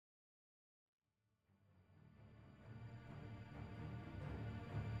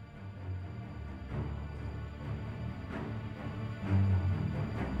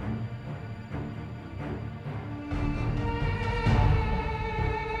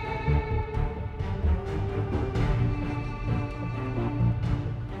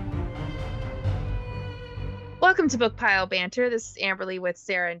Welcome to Book Pile Banter. This is Amberlee with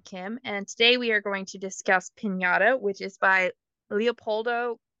Sarah and Kim, and today we are going to discuss Piñata, which is by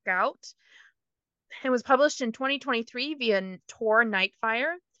Leopoldo Gout. It was published in 2023 via Tor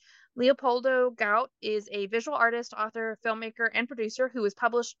Nightfire. Leopoldo Gout is a visual artist, author, filmmaker, and producer who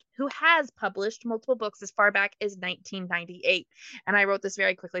has published multiple books as far back as 1998. And I wrote this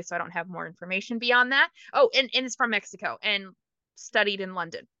very quickly, so I don't have more information beyond that. Oh, and it's from Mexico and studied in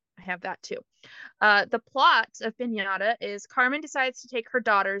London. I have that too. The plot of Piñata is Carmen decides to take her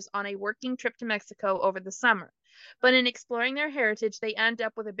daughters on a working trip to Mexico over the summer. But in exploring their heritage, they end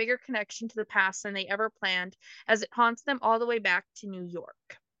up with a bigger connection to the past than they ever planned, as it haunts them all the way back to New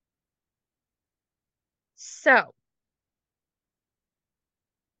York. So,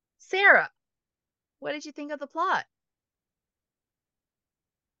 Sarah, what did you think of the plot?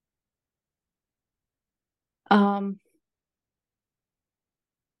 Um,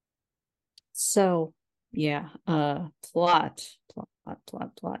 so yeah, plot.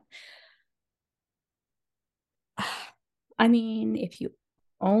 I mean, if you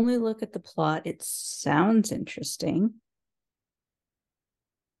only look at the plot, it sounds interesting.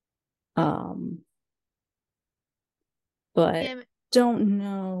 Um, but Kim, don't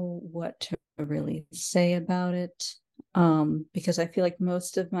know what to really say about it. Because I feel like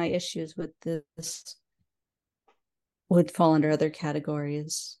most of my issues with this would fall under other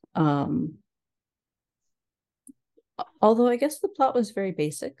categories. Although I guess the plot was very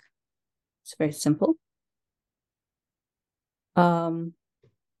basic. It's very simple. Um,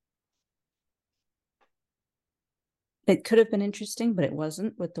 it could have been interesting, but it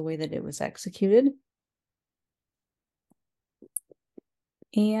wasn't with the way that it was executed.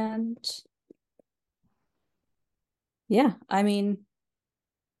 And yeah, I mean,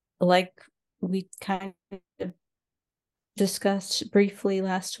 like we kind of discussed briefly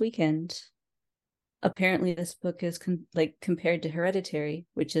last weekend, apparently this book is compared to Hereditary,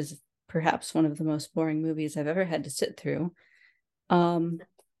 which is perhaps one of the most boring movies I've ever had to sit through. Um,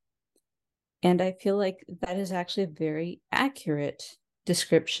 and I feel like that is actually a very accurate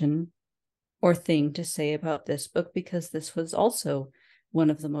description or thing to say about this book, because this was also one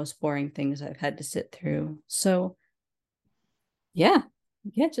of the most boring things I've had to sit through. So yeah,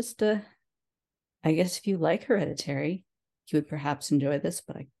 just I guess if you like Hereditary, you would perhaps enjoy this,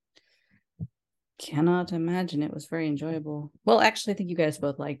 but I cannot imagine it was very enjoyable. Well, actually, I think you guys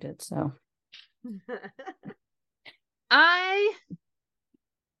both liked it, so. I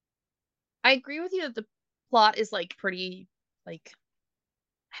I agree with you that the plot is like pretty like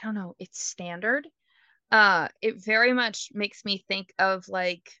I don't know, it's standard. It very much makes me think of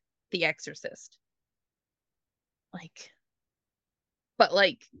like The Exorcist. Like but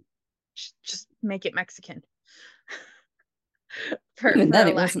like just make it Mexican Even for then, a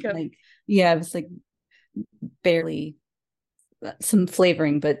it lack wasn't of like, yeah, it was like barely some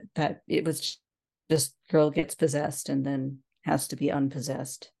flavoring, but that it was just girl gets possessed and then has to be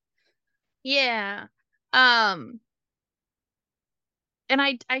unpossessed. yeah. Um and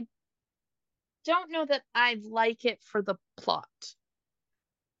I don't know that I like it for the plot.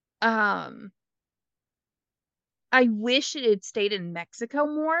 Um I wish it had stayed in Mexico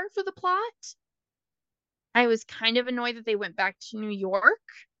more for the plot. I was kind of annoyed that they went back to New York,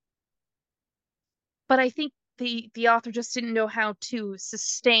 but I think the author just didn't know how to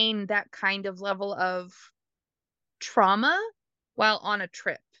sustain that kind of level of trauma while on a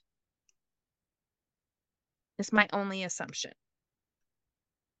trip. Is my only assumption.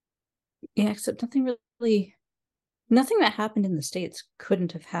 Yeah, except nothing that happened in the States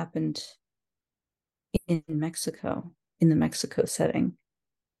couldn't have happened in Mexico, in the Mexico setting,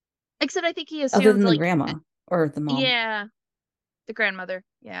 Except I think he other assumed than the like grandma or the mom. yeah, the grandmother,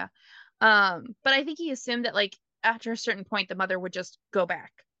 yeah. But I think he assumed that like after a certain point the mother would just go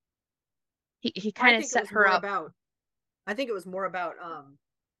back. He I kind of think it set was her more up. about I think it was more about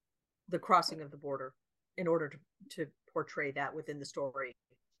the crossing of the border in order to portray that within the story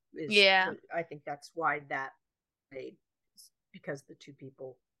is Yeah. what I think that's why that made, because the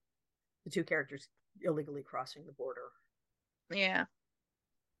two characters illegally crossing the border. Yeah.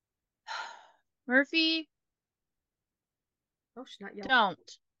 Murphy, Oh, she's not yelling,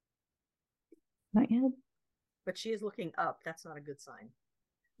 don't. Not yet. but she is looking up. That's not a good sign.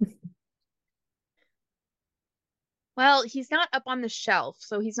 Well, he's not up on the shelf,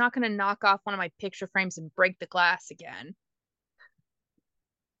 so he's not going to knock off one of my picture frames and break the glass again.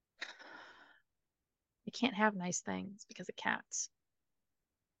 I can't have nice things because of cats.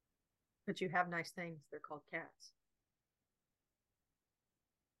 But you have nice things. They're called cats.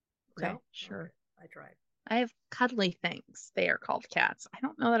 Okay, No? sure. Okay. I tried. I have cuddly things. They are called cats. I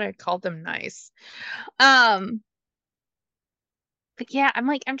don't know that I called them nice. Um, but yeah, I'm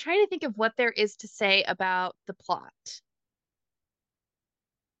trying to think of what there is to say about the plot.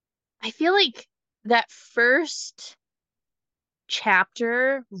 I feel like that first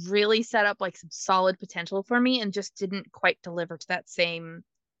chapter really set up like some solid potential for me and just didn't quite deliver to that same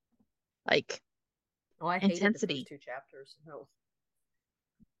like Oh, I hated the first intensity. 2 chapters. No.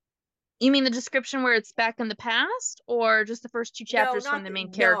 You mean the description where it's back in the past or just the first two No, chapters from not the the, main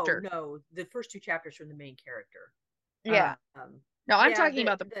no, character? no. The first 2 chapters from the main character. Yeah. No, I'm Yeah, talking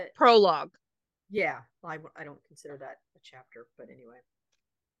about the the prologue. yeah. I don't consider that a chapter, but anyway,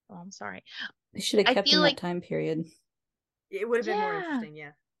 Oh, I'm sorry. They should have I kept feel in that like time period. it would have been more yeah. interesting.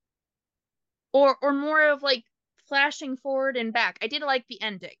 Yeah. Or more of like flashing forward and back. I did like the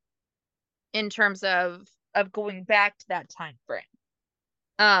ending in terms of going back to that time frame.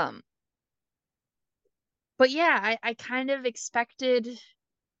 Um, but yeah, I kind of expected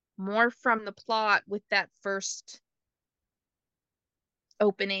more from the plot with that first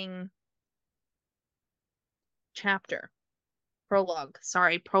opening chapter. Prologue.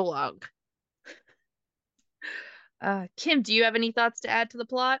 Sorry, prologue. Kim, do you have any thoughts to add to the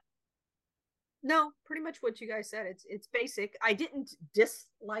plot? No, pretty much what you guys said. It's basic. I didn't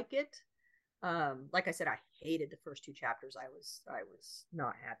dislike it. Like I said, I hated the first 2 chapters. I was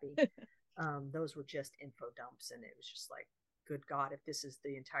not happy. Those were just info dumps, and it was just like, good God, if this is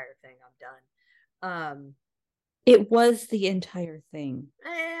the entire thing, I'm done. It was the entire thing.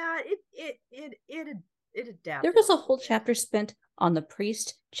 Yeah, it There adapted was a a little whole bit. chapter spent on the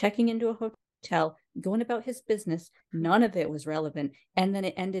priest checking into a hotel, going about his business. None of it was relevant. And then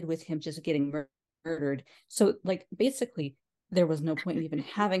it ended with him just getting murdered. So, like, basically, there was no point in even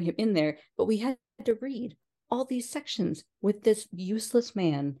having him in there, but we had to read all these sections with this useless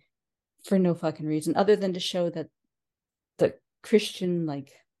man for no fucking reason other than to show that the Christian,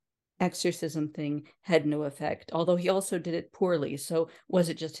 like, exorcism thing had no effect, although he also did it poorly. So was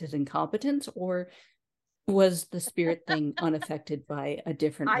it just his incompetence, or was the spirit thing unaffected by a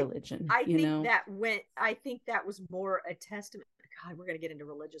different I religion, I you think know? that went. I think that was more a testament. God, we're gonna get into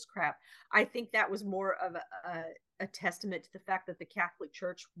religious crap. I think that was more of a testament to the fact that the Catholic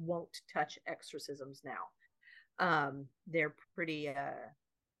Church won't touch exorcisms now. They're pretty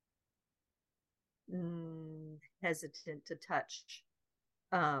hesitant to touch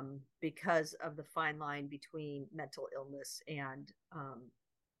because of the fine line between mental illness and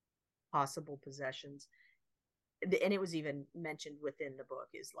possible possessions. And it was even mentioned within the book,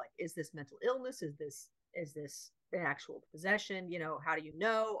 is like, is this mental illness, is this an actual possession, how do you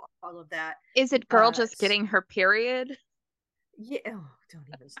know all of that. Is it girl just getting her period? Yeah, oh, don't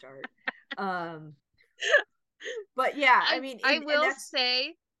even start. um but yeah, I mean, I and will that's,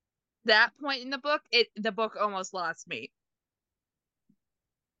 say that point in the book almost lost me.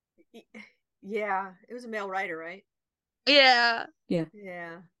 yeah, it was a male writer, right? Yeah. Yeah.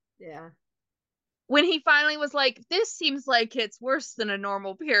 Yeah, yeah. When he finally was like, this seems like it's worse than a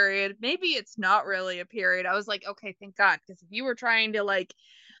normal period. Maybe it's not really a period. I was like, okay, thank God. Because if you were trying to like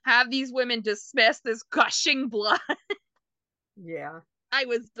have these women dismiss this gushing blood, Yeah. I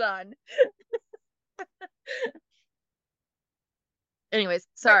was done. Anyways,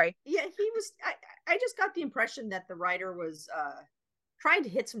 But sorry. yeah, he was, I just got the impression that the writer was trying to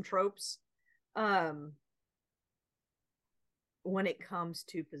hit some tropes um when it comes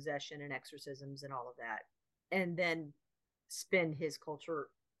to possession and exorcisms and all of that, and then spin his culture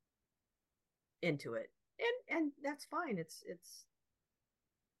into it. And that's fine. It's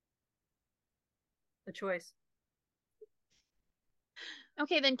a choice.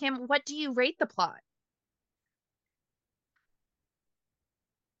 Okay, then Kim, what do you rate the plot?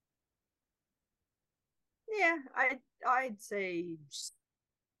 Yeah, I'd say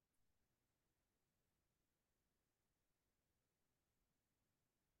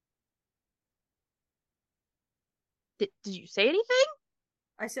Did you say anything?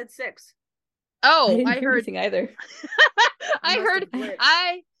 I said 6. I Oh, didn't I hear heard anything either. I I must heard have glitched.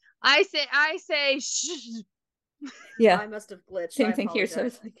 I say shh. Yeah, I must have glitched. I same thing here. So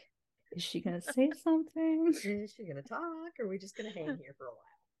apologize. it's like, is she gonna say something? Is she gonna talk, or are we just gonna hang here for a while?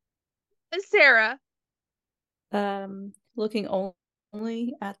 Sarah. Looking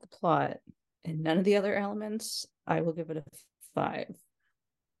only at the plot and none of the other elements, I will give it a 5.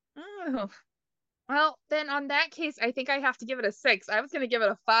 Oh. Well, then on that case, I think I have to give it a 6. I was gonna give it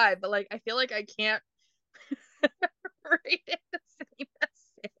a 5, but like I feel like I can't rate it the same as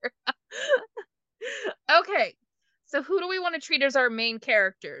Sarah. Okay. So who do we want to treat as our main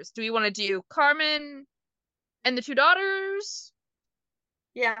characters? Do we want to do Carmen and the two daughters?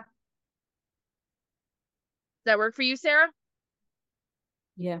 Yeah. that work for you, Sarah?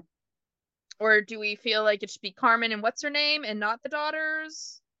 Yeah. Or do we feel like it should be Carmen and what's her name and not the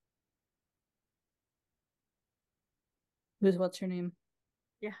daughters? What's her name?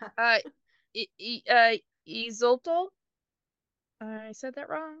 Yeah. Isolto? I said that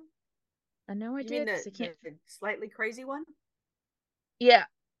wrong. I know I You mean did because I can't. the slightly crazy one? Yeah,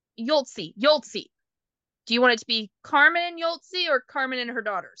 Yoltzi. Yoltzi. Do you want it to be Carmen and Yoltzi or Carmen and her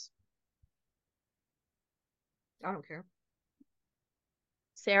daughters? I don't care.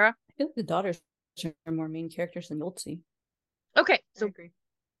 Sarah? I feel like the daughters are more main characters than Yoltzi. Okay, I so agree.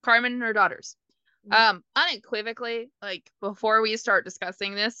 Carmen and her daughters. Mhm. Unequivocally, like before we start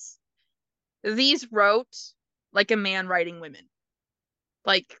discussing this, these wrote like a man writing women.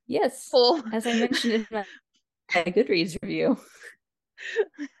 Like Yes, full as I mentioned in my Goodreads review.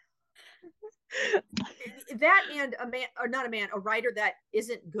 That and a man, or not a man, a writer that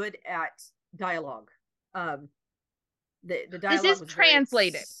isn't good at dialogue. Um, the This dialogue is was very.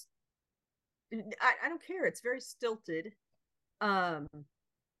 translated. I don't care. It's very stilted. Um,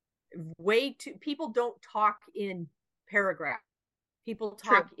 way too. People don't talk in paragraphs. People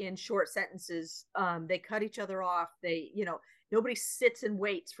True. talk in short sentences. They cut each other off. Nobody sits and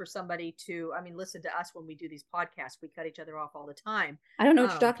waits for somebody to. I mean, listen to us when we do these podcasts. We cut each other off all the time. I don't know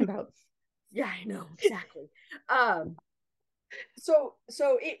what you're talking about. Yeah, I know exactly. So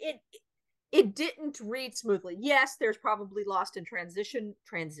it didn't read smoothly. Yes, there's probably lost in translation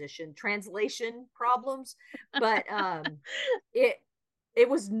problems, but it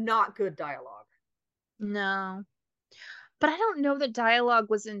was not good dialogue. No. But I don't know that dialogue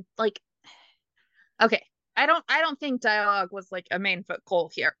was in like okay. I don't think dialogue was like a main goal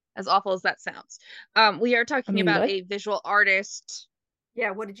here, as awful as that sounds. We are I talking mean, about what? a visual artist.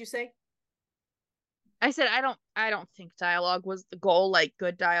 Yeah, what did you say? I said I don't think dialogue was the goal, like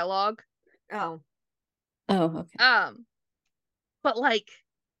good dialogue. Oh, Oh, okay. But like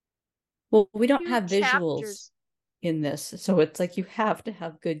Well, we don't two have visuals chapters. in this, so it's like you have to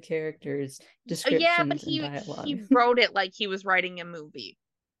have good characters, Yeah, but descriptions, and he dialogue. wrote it like he was writing a movie.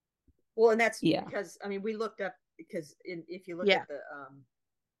 well, and that's Yeah. because I mean we looked up because if you look Yeah. at the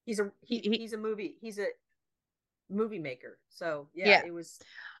He he's a movie maker, so yeah, yeah. it was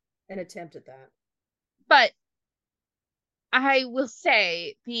an attempt at that. But I will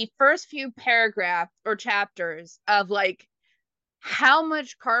say the first few paragraphs or chapters of like how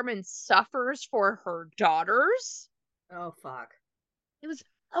much Carmen suffers for her daughters, Oh fuck. it was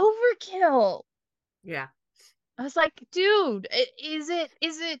overkill. Yeah. I was like, dude, is it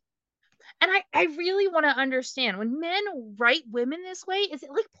and I really want to understand when men write women this way, is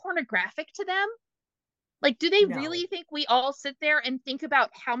it like pornographic to them? Like, do they No. really think we all sit there and think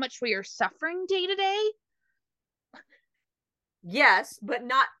about how much we are suffering day to day? Yes, but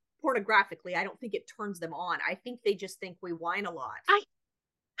not pornographically. I don't think it turns them on. I think they just think we whine a lot. I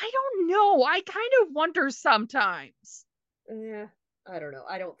I don't know. I kind of wonder sometimes. Yeah, I don't know.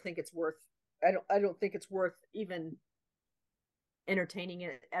 I don't think it's worth. I don't think it's worth even entertaining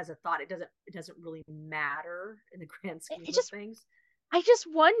it as a thought. It doesn't really matter in the grand scheme It of just things. I just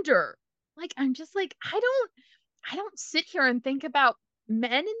wonder. Like I'm just like I don't sit here and think about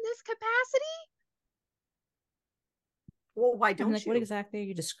men in this capacity. Well, why I mean, don't like, what you? exactly are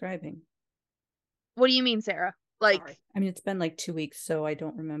you describing? What do you mean, Sarah? Sorry. Like, I mean, it's been like 2 weeks, so I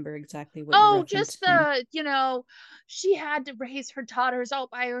don't remember exactly what you're oh, just referencing. she had to raise her daughters all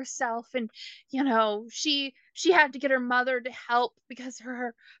by herself, and she had to get her mother to help because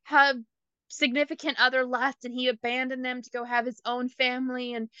her significant other left and he abandoned them to go have his own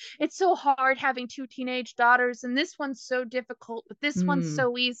family, and it's so hard having two teenage daughters, and this one's so difficult, but this one's Hmm.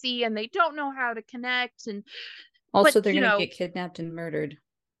 so easy, and they don't know how to connect, and but Also, they're going to get kidnapped and murdered,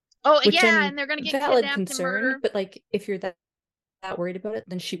 oh which, I yeah, mean, and they're gonna get valid kidnapped and concern, murdered. but like, if you're that worried about it,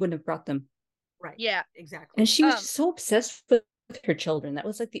 then she wouldn't have brought them. Right. Yeah. Exactly. And she was just so obsessed with her children. That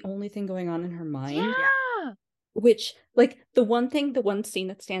was like the only thing going on in her mind. Yeah. Yeah. Which, like, the one scene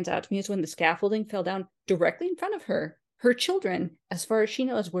that stands out to me is when the scaffolding fell down directly in front of her. Her children, as far as she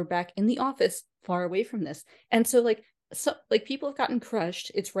knows, were back in the office, far away from this. And so people have gotten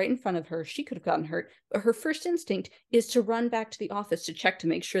crushed. It's right in front of her. She could have gotten hurt, but her first instinct is to run back to the office to check to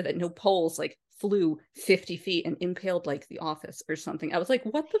make sure that no poles like flew 50 feet and impaled like the office or something. I was like,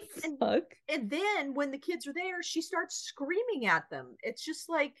 what the fuck? And then when the kids are there, she starts screaming at them. It's just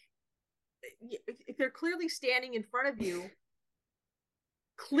like if they're clearly standing in front of you.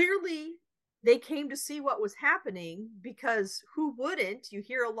 Clearly, they came to see what was happening because who wouldn't? You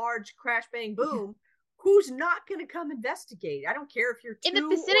hear a large crash, bang, boom. Who's not going to come investigate? I don't care if you're In the 2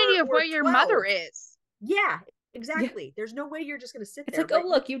 vicinity of or where your mother 12. is. Yeah, Exactly. Yeah. There's no way you're just going to sit it's there. It's like, oh,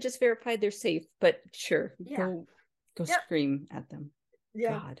 look, you just verified they're safe, but sure, go scream at them.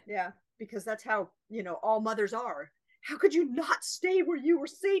 Yeah. God. Yeah. Because that's how, all mothers are. How could you not stay where you were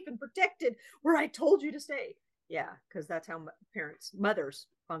safe and protected, where I told you to stay? Yeah, because that's how mothers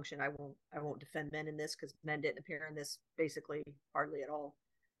function. I won't defend men in this because men didn't appear in this basically hardly at all.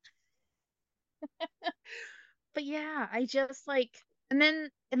 But yeah, I just like, and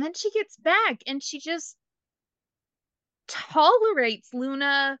then she gets back and she just tolerates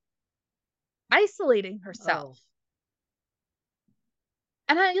Luna isolating herself. Oh.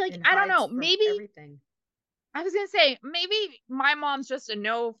 And I don't know, maybe everything. I was gonna say, maybe my mom's just a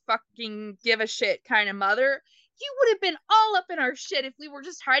no fucking give a shit kind of mother. You would have been all up in our shit if we were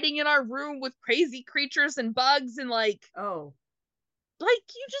just hiding in our room with crazy creatures and bugs and like, oh, like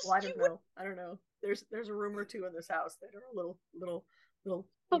you just. Well, I don't know. There's a room or two in this house that are a little.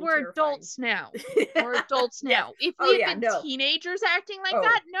 But we're terrifying. Adults now. We're adults now. Yes. If we had been teenagers acting like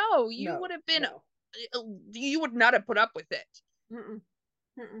that, no, you would have been. You would not have put up with it. Mm-mm.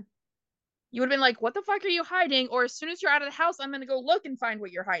 Mm-mm. You would have been like, what the fuck are you hiding? Or as soon as you're out of the house, I'm going to go look and find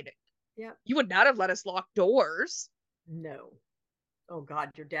what you're hiding. Yeah. You would not have let us lock doors. No. Oh, God,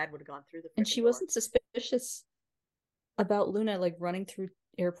 your dad would have gone through the And she door. wasn't suspicious about Luna, like, running through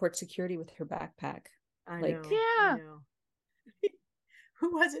airport security with her backpack. I know. Yeah. I know.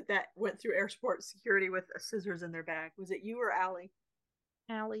 Who was it that went through airport security with scissors in their bag? Was it you or Allie?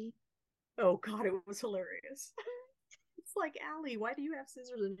 Allie. Oh, God, it was hilarious. It's like, Allie, why do you have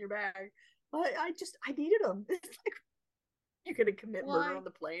scissors in your bag? I needed them. It's like, you're going to commit murder on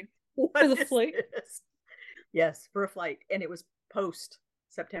the plane. What for the flight? This? Yes, for a flight. And it was post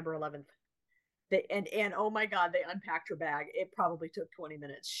September 11th. And oh my God, they unpacked her bag. It probably took 20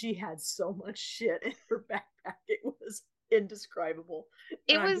 minutes. She had so much shit in her backpack. It was indescribable.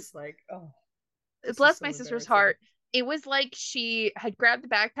 I'm just like, oh. Bless my sister's heart. It was like she had grabbed the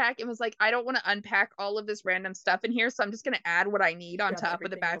backpack and was like, I don't want to unpack all of this random stuff in here, so I'm just going to add what I need on top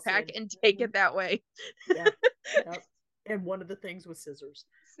of the backpack and take it that way. Yeah. Yep. And one of the things was scissors.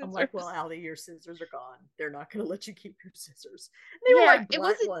 I'm like, well, Allie, your scissors are gone. They're not going to let you keep your scissors. They were like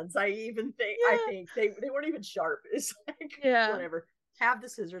blunt ones. I think they weren't even sharp. It's like, whatever. Have the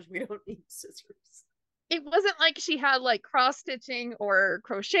scissors. We don't need scissors. It wasn't like she had like cross stitching or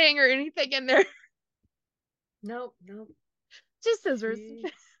crocheting or anything in there. Nope. Just scissors.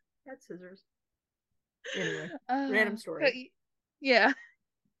 Had scissors. Anyway, random story.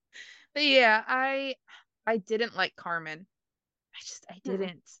 But yeah, I didn't like Carmen. I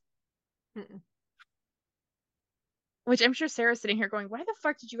didn't. Mm-mm. Which I'm sure Sarah's sitting here going, why the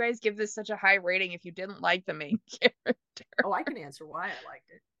fuck did you guys give this such a high rating if you didn't like the main character? Oh, I can answer why I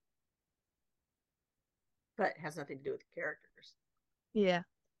liked it. But it has nothing to do with the characters. Yeah.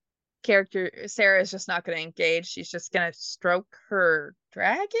 Sarah is just not going to engage. She's just going to stroke her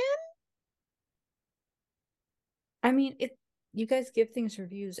dragon? I mean, you guys give things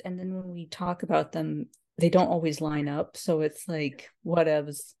reviews, and then when we talk about them, they don't always line up. So it's like,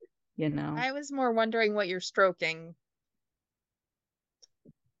 whatevs, I was more wondering what you're stroking.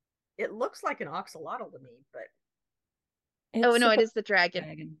 It looks like an axolotl to me, but. Oh, no, it is the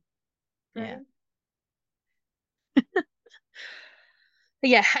dragon. Yeah.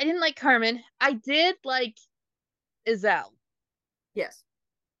 Yeah, I didn't like Carmen. I did like Iselle. Yes.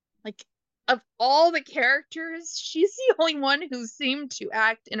 Like, of all the characters, she's the only one who seemed to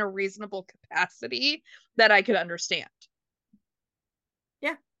act in a reasonable capacity that I could understand.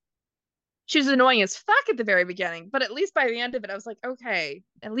 Yeah. She was annoying as fuck at the very beginning, but at least by the end of it, I was like, okay,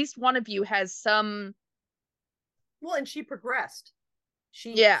 at least one of you has some. Well, and she progressed.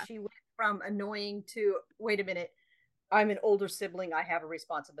 She went from annoying to, wait a minute, I'm an older sibling. I have a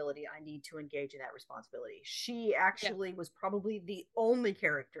responsibility. I need to engage in that responsibility. She actually was probably the only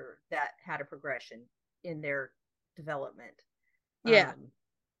character that had a progression in their development. Yeah.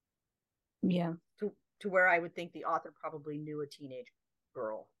 To where I would think the author probably knew a teenage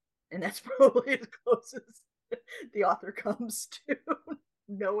girl. And that's probably as close as the author comes to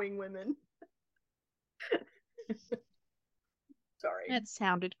knowing women. Sorry. That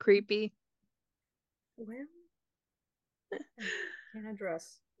sounded creepy. Well, I can't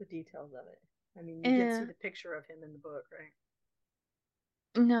address the details of it. I mean, you did see the picture of him in the book, right?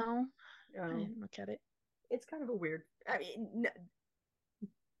 No. I didn't look at it. It's kind of a weird, I mean,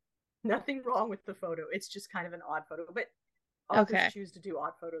 nothing wrong with the photo. It's just kind of an odd photo, but authors choose to do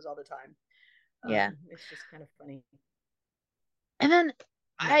odd photos all the time. It's just kind of funny. And then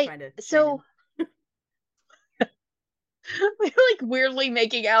we're like weirdly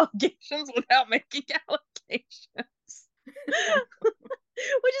making allegations without making allegations.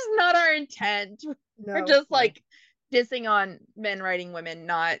 which is not our intent. We're No, just no. like dissing on men writing women,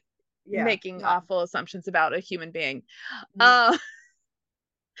 not Yeah, making not awful assumptions about a human being. no.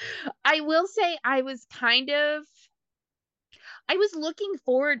 I will say I was looking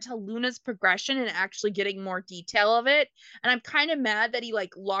forward to Luna's progression and actually getting more detail of it. And I'm kind of mad that he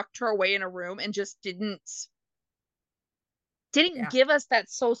like locked her away in a room and just didn't Yeah. give us that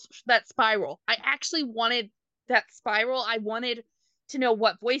spiral. I actually wanted that spiral. I wanted to know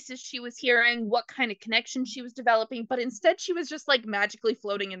what voices she was hearing, what kind of connection she was developing, but instead she was just like magically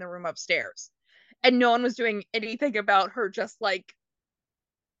floating in the room upstairs. And no one was doing anything about her just like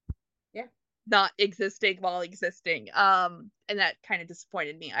Yeah. not existing while existing. And that kind of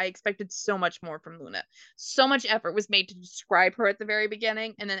disappointed me. I expected so much more from Luna. So much effort was made to describe her at the very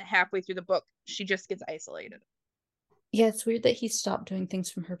beginning, and then halfway through the book, she just gets isolated. Yeah, it's weird that he stopped doing things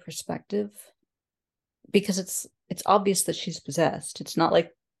from her perspective because it's obvious that she's possessed. It's not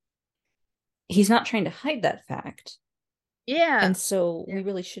like he's not trying to hide that fact. Yeah. And so Yeah. we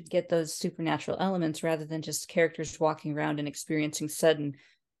really should get those supernatural elements rather than just characters walking around and experiencing sudden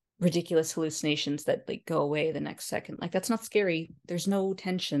ridiculous hallucinations that like go away the next second. Like that's not scary. There's no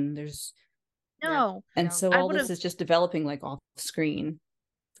tension. There's Yeah. No. and No. so I all would this have is just developing like off screen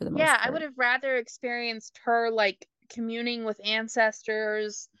for the yeah, most I would part. have rather experienced her like communing with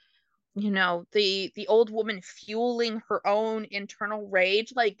ancestors, the old woman fueling her own internal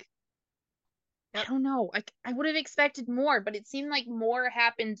rage. Like I Yep. don't know. I would have expected more, but it seemed like more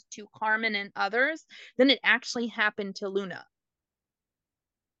happened to Carmen and others than it actually happened to Luna.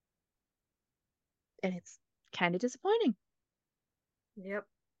 And it's kind of disappointing. Yep.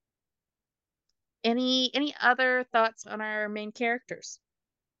 Any other thoughts on our main characters?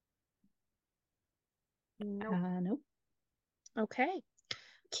 Nope. Nope. Okay.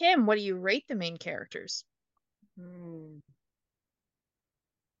 Kim, what do you rate the main characters? Hmm.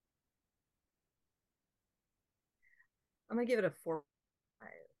 I'm gonna give it a 4.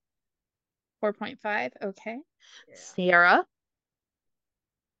 4.5. Okay. Yeah. Sarah.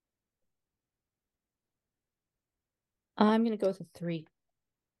 I'm gonna go with a 3.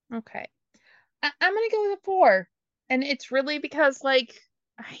 Okay. I'm gonna go with a 4. And it's really because like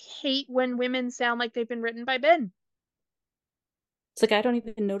I hate when women sound like they've been written by Ben. It's like I don't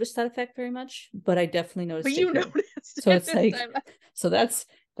even notice that effect very much, but I definitely But noticed it you here. noticed So it it's this like time. so that's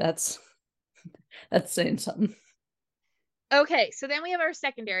that's saying something. Okay, so then we have our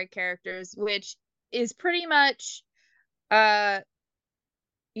secondary characters, which is pretty much uh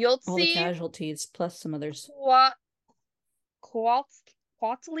All the Yultzi, casualties plus some others. Qua Qualt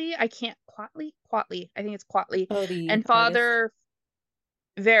Quatley. I can't Quatley. I think it's Quatley. Oh, the And artist, Father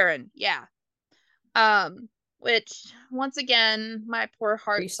Varen. Yeah. Um, which once again, my poor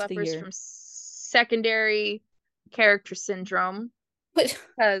heart priest of the suffers year. from secondary character syndrome But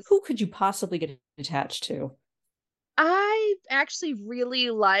because who could you possibly get attached to? I actually really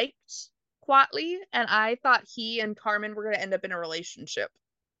liked Quatley, and I thought he and Carmen were going to end up in a relationship.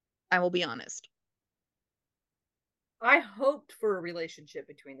 I will be honest. I hoped for a relationship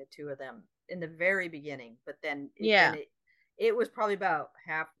between the two of them in the very beginning, but then Yeah. it was probably about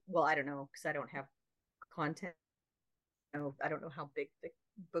half. Well, I don't know because I don't have content. I don't know how big the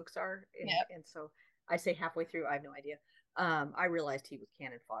books are, Yeah. and so I say halfway through. I have no idea. I realized he was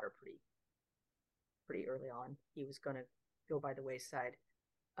cannon fodder pretty early on. He was going to go by the wayside.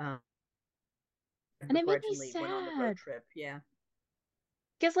 Um, And it made me begrudgingly went on the road sad trip. Yeah,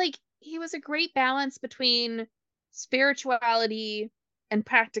 because, like, he was a great balance between spirituality and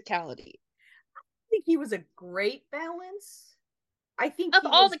practicality I think he was a great balance. I think of he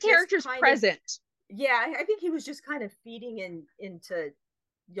all was the just characters kind of present. yeah. I think he was just kind of feeding into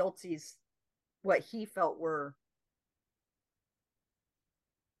Yultzi's what he felt were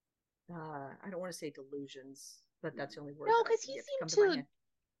I don't want to say delusions, but that's the only word No, that I because can he get to come seemed to my to, head.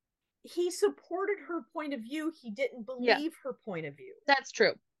 He supported her point of view. He didn't yeah, believe her point of view, that's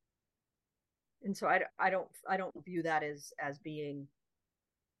true. and so I don't view that as being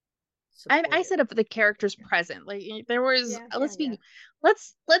I supportive. said of the characters Yeah, present. Like there was yeah, yeah, yeah.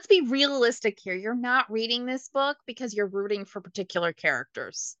 let's be realistic here. You're not reading this book because you're rooting for particular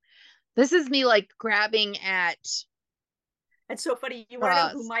characters. This is me like grabbing at It's so funny. You want to know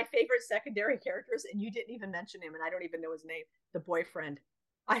who straws. my favorite secondary character is, and you didn't even mention him, and I don't even know his name. The boyfriend.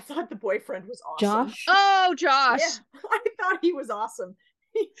 I thought the boyfriend was awesome. Josh? Oh, Yeah, Josh. I thought he was awesome.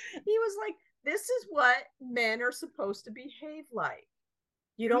 He was like, "This is what men are supposed to behave like.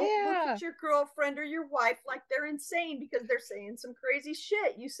 You don't look Yeah. at your girlfriend or your wife like they're insane because they're saying some crazy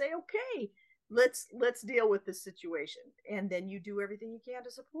shit. You say, okay, let's deal with this situation, and then you do everything you can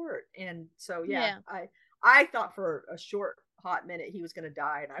to support." And so, yeah, Yeah. I thought for a short hot minute he was going to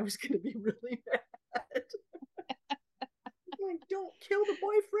die, and I was going to be really mad. Like, don't kill the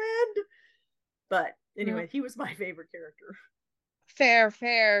boyfriend. But anyway, he was my favorite character.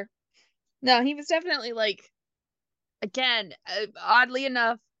 Fair. No, he was definitely like, again, oddly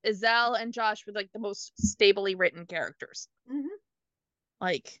enough, Ezell and Josh were like the most stably written characters.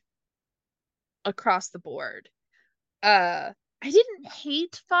 Like across the board. I didn't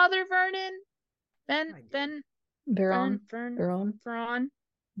hate Father Vernon. Veron.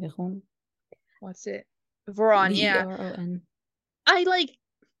 What's it? Veron, yeah. Veron. I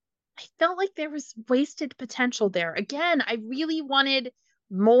felt like there was wasted potential there. Again, I really wanted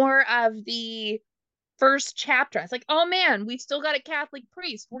more of the first chapter. I was like, oh man, we've still got a Catholic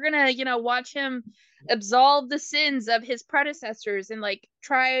priest. We're gonna, watch him absolve the sins of his predecessors and like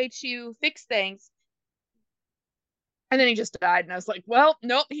try to fix things. And then he just died, and I was like, well,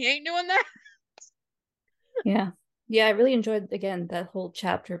 nope, he ain't doing that. Yeah. Yeah, I really enjoyed, again, that whole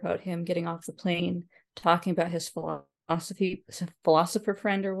chapter about him getting off the plane, talking about his philosopher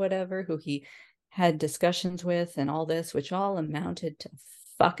friend or whatever, who he had discussions with and all this, which all amounted to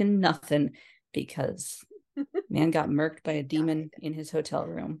fucking nothing because man got murked by a demon in his hotel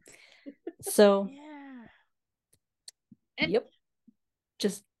room. So, yeah.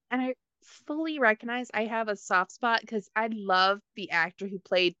 And I fully recognize I have a soft spot because I love the actor who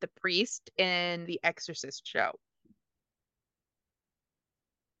played the priest in the Exorcist show.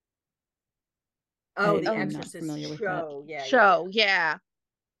 Oh, the Exorcist show. Yeah.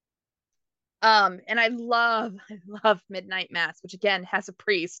 And I love Midnight Mass, which again has a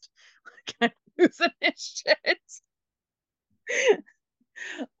priest who's in his shit.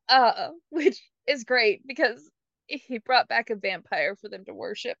 Which is great because he brought back a vampire for them to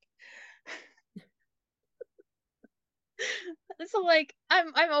worship. So like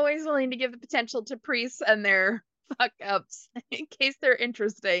I'm always willing to give the potential to priests and their fuck ups in case they're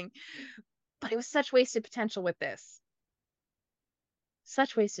interesting. But it was such wasted potential with this.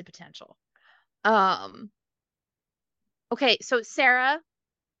 Such wasted potential. Okay, so Sarah,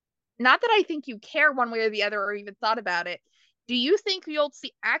 not that I think you care one way or the other or even thought about it. Do you think Yoltzi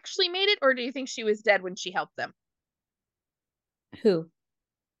actually made it, or do you think she was dead when she helped them? Who?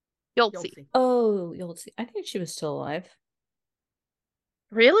 Yoltzi. Oh, Yoltzi. I think she was still alive.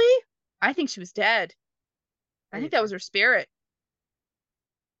 Really? I think she was dead. I think that was her spirit.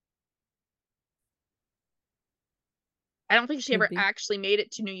 I don't think she ever actually made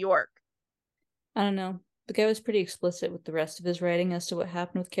it to New York. I don't know. The guy was pretty explicit with the rest of his writing as to what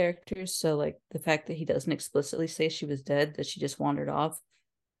happened with characters, so like the fact that he doesn't explicitly say she was dead, that she just wandered off,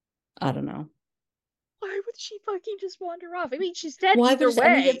 I don't know. Why would she fucking just wander off? I mean, she's dead Why either would way.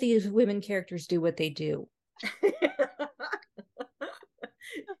 any of these women characters do what they do?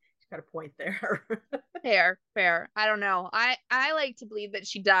 Got a point there. Fair. I don't know. I like to believe that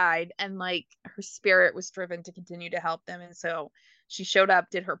she died and like her spirit was driven to continue to help them, and so she showed up,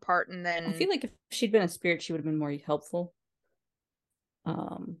 did her part, and then I feel like if she'd been a spirit, she would have been more helpful.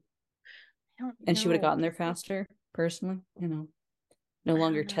 And she would have gotten there faster, personally, no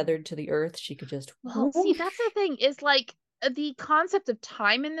longer tethered to the earth. She could just see, that's the thing, is like the concept of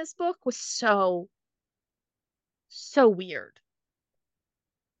time in this book was so weird.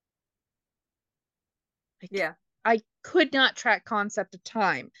 Yeah. I could not track concept of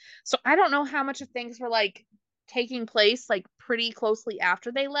time. So I don't know how much of things were like taking place like pretty closely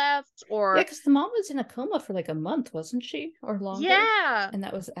after they left, or yeah, because the mom was in a coma for like a month, wasn't she, or longer? Yeah, and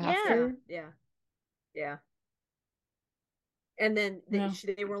that was after. Yeah. And then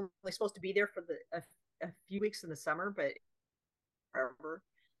they were only supposed to be there for a few weeks in the summer, but forever.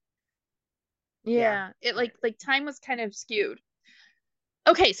 Yeah, it like time was kind of skewed.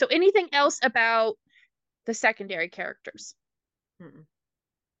 Okay, so anything else about the secondary characters?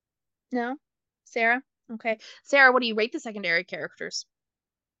 No? Sarah? Okay. Sarah, what do you rate the secondary characters?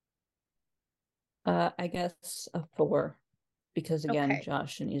 I guess a 4, because again,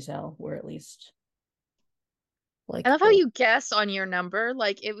 Josh and Ezell were at least like. I love how you guess on your number.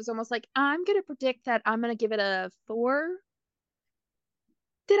 Like it was almost like I'm gonna predict that I'm gonna give it a 4.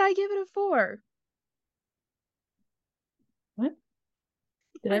 Did I give it a 4? What?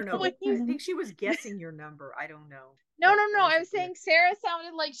 I don't know. I think she was guessing your number. I don't know. No. I was saying Sarah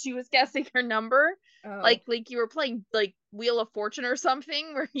sounded like she was guessing her number. Oh. Like you were playing like Wheel of Fortune or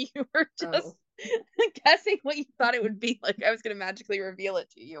something, where you were just guessing what you thought it would be. Like I was gonna magically reveal it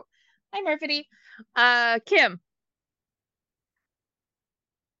to you. Hi, Murphy. Kim.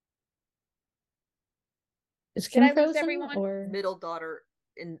 Is Kim frozen or middle daughter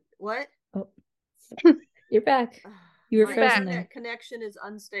in what? Oh, you're back. You were frozen there. Connection is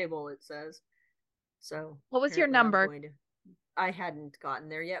unstable, it says. So what was your number? I hadn't gotten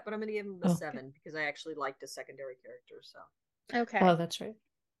there yet, but I'm gonna give him a 7 because I actually liked a secondary character. So Okay. Oh, that's right.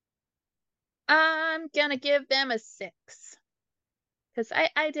 I'm gonna give them a 6. Because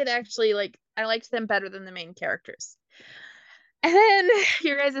I did actually I liked them better than the main characters. And then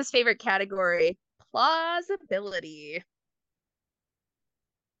your guys' favorite category, plausibility.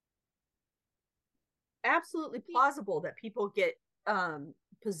 absolutely plausible that people get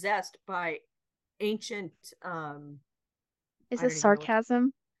possessed by ancient Is I don't this even know what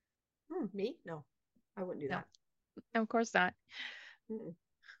sarcasm? me? No, I wouldn't do No, that. of course not. Mm-mm.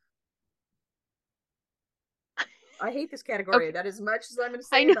 I hate this category. Okay, That as much as I'm going to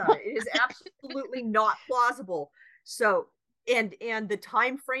I say know. about it. It is absolutely not plausible. So, and the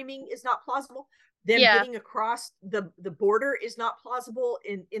time framing is not plausible. Them Yeah, getting across the border is not plausible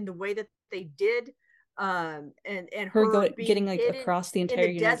in the way that they did. And her being Getting like hidden across the in entire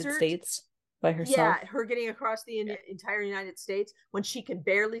the United desert. States by herself. Yeah, her getting across the entire United States when she can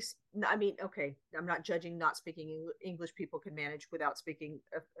barely. I mean, okay, I'm not judging not speaking English. People can manage without speaking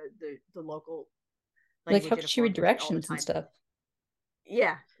the local Like, how language in could a she read foreign country all the directions and time. stuff?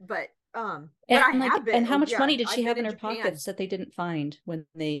 Yeah, but I have been. And how much Yeah, money did I've she been have in in her Japan. pockets that they didn't find when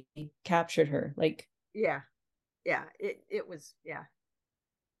they captured her? Like, Yeah, yeah. It was yeah.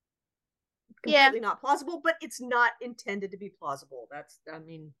 completely not plausible, but it's not intended to be plausible. That's I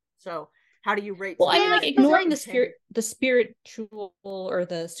mean, so how do you rate well, I something mean, Yeah, like that but isn't ignoring intended? the spiritual or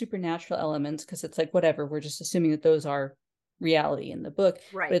the supernatural elements, because it's like whatever, we're just assuming that those are reality in the book.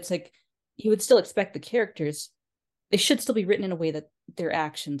 But Right. it's like you would still expect the characters, they should still be written in a way that their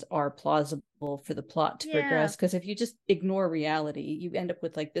actions are plausible for the plot to yeah. progress. Because if you just ignore reality, you end up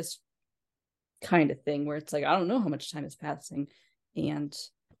with like this kind of thing where it's like, I don't know how much time is passing, and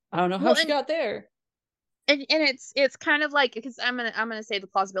I don't know how Well, she got there. and it's kind of like, because I'm gonna say the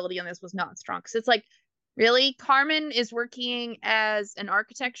plausibility on this was not strong, because it's like, really, Carmen is working as an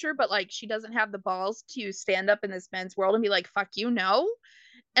architecture, but like she doesn't have the balls to stand up in this men's world and be like, fuck you, no.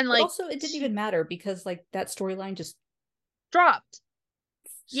 And But like also, it didn't she even matter because like that storyline just dropped.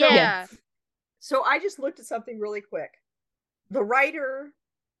 So yeah. Yeah. so I just looked at something really quick. The writer,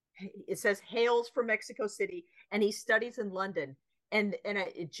 it says hails from Mexico City and he studies in London. And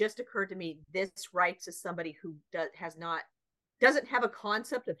it just occurred to me, this writes as somebody who doesn't have a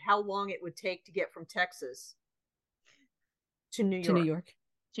concept of how long it would take to get from Texas to New To New York. York.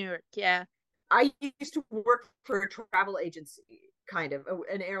 New York. Yeah. I used to work for a travel agency, kind of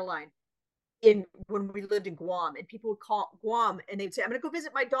an airline, in when we lived in Guam, and people would call Guam and they'd say, I'm going to go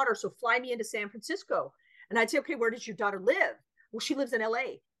visit my daughter, so fly me into San Francisco. And I'd say, okay, where does your daughter live? Well, she lives in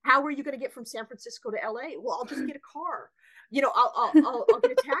LA. How are you going to get from San Francisco to LA? Well, I'll just get a car. I'll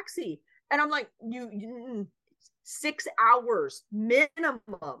get a taxi. And I'm like, you 6 hours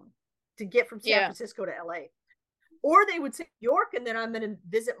minimum to get from San Yeah. Francisco to LA. Or they would say New York, and then I'm going to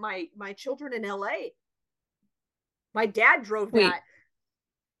visit my children in LA. My dad drove that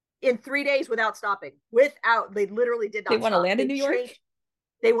Wait, in 3 days without stopping. They literally did they not want to stop. land in New York?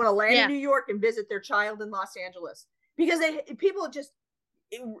 They want to land in Yeah. New York and visit their child in Los Angeles because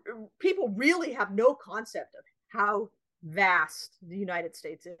people really have no concept of how vast the United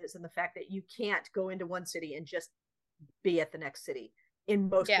States is, and the fact that you can't go into one city and just be at the next city in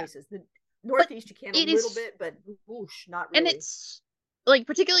most Yeah. cases. The But Northeast you can a it little is, bit, but whoosh, not and really. it's like,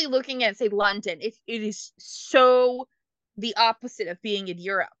 particularly looking at, say, London, it is so the opposite of being in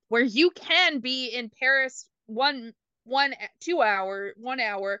Europe, where you can be in Paris 1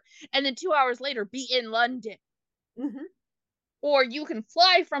 hour, and then 2 hours later be in London. Mm-hmm. Or you can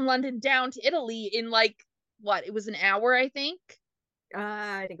fly from London down to Italy in like, what, it was an hour, I think.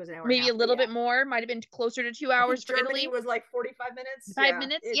 I think it was an hour and a Maybe half, a but little yeah. bit more, might have been closer to two I hours think for Germany Italy. was like 45 minutes. 5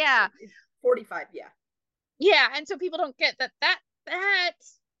 minutes, yeah. 45, yeah. Yeah, and so people don't get that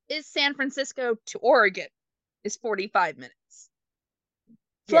is San Francisco to Oregon is 45 minutes.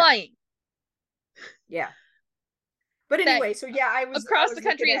 Yeah. Flying. Yeah. But That anyway, so yeah, I across the was looking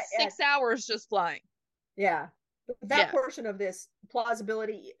country at, is 6 hours just flying. yeah, that Yeah. portion of this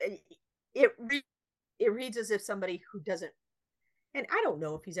plausibility, it it reads as if somebody who doesn't, and I don't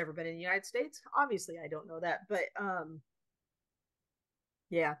know if he's ever been in the United States. Obviously, I don't know that, but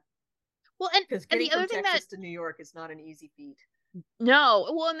yeah, Well, because and getting the from other thing that Texas to New York is not an easy feat. no,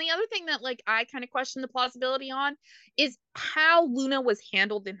 well, and the other thing that like I kind of question the plausibility on is how Luna was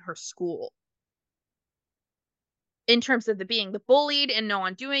handled in her school, in terms of the being the bullied and no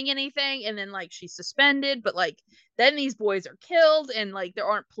one doing anything, and then like she's suspended, but like then these boys are killed, and like there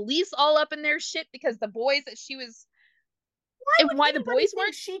aren't police all up in their shit because the boys that she was, Why and would why the anybody boys think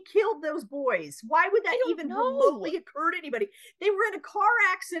weren't, she killed those boys? Why would I that don't even know. remotely occur to anybody? They were in a car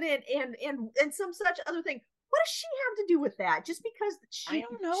accident and some such other thing. What does she have to do with that? Just because I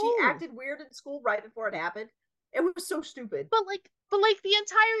don't she know. acted weird in school right before it happened? It was so stupid. But the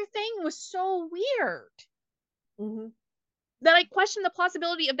entire thing was so weird Mm-hmm. that I questioned the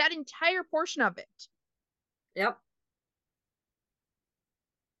plausibility of that entire portion of it. Yep.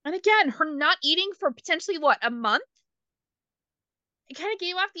 And again, her not eating for potentially what, a month? It kind of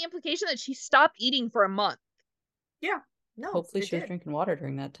gave off the implication that she stopped eating for a month. Yeah. No, Hopefully it she was did. drinking water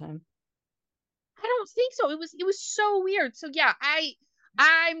during that time. I don't think so. It was so weird. So yeah,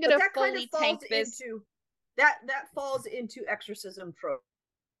 I'm But gonna that kind of fully falls tank this. into that falls into exorcism trope.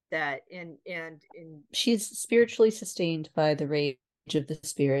 That in She's spiritually sustained by the rage of the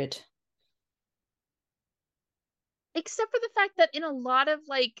spirit. Except for the fact that in a lot of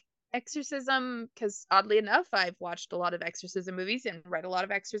like exorcism, because oddly enough, I've watched a lot of exorcism movies and read a lot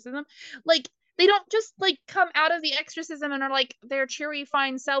of exorcism, like they don't just like come out of the exorcism and are like their cheery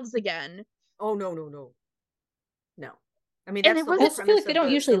fine selves again. oh no. I mean, And that's it the I whole wasn't. also feel premise like they of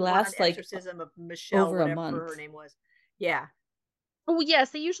don't usually the one last like exorcism of Michelle, over a whatever her month. name was. Yeah. Oh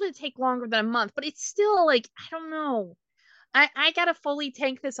yes, they usually take longer than a month, but it's still like I don't know. I gotta fully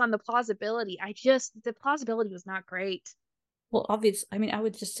tank this on the plausibility. The plausibility was not great. Well, obvious. I mean, I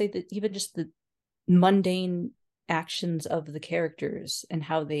would just say that even just the mundane actions of the characters and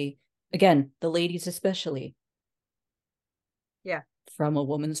how they, again, the ladies especially, Yeah. from a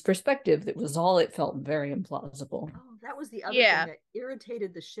woman's perspective, that was all it felt very implausible. Oh, that was the other thing Yeah. that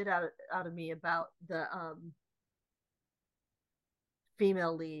irritated the shit out of me about the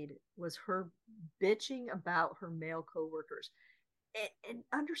female lead was her bitching about her male coworkers. And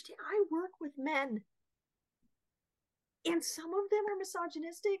understand, I work with men, and some of them are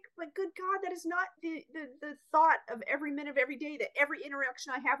misogynistic, but good God, that is not the thought of every minute of every day, that every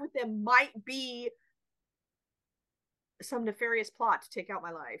interaction I have with them might be some nefarious plot to take out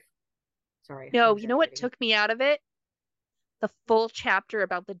my life. Sorry, I'm No, you know what exaggerating. took me out of it? The full chapter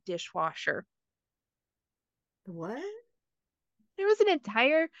about the dishwasher. What? There was an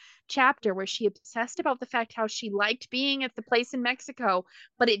entire chapter where she obsessed about the fact how she liked being at the place in Mexico,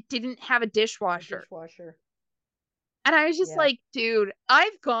 but it didn't have a The dishwasher. dishwasher. And I was just Yeah. like, dude,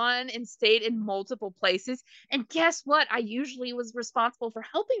 I've gone and stayed in multiple places. And guess what? I usually was responsible for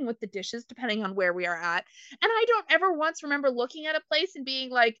helping with the dishes, depending on where we are at. And I don't ever once remember looking at a place and being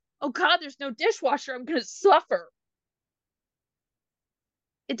like, oh God, there's no dishwasher. I'm going to suffer.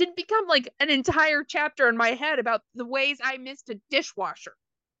 It didn't become like an entire chapter in my head about the ways I missed a dishwasher.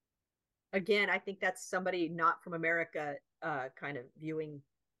 Again, I think that's somebody not from America kind of viewing.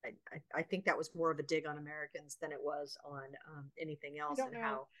 I think that was more of a dig on Americans than it was on anything I else, don't and know.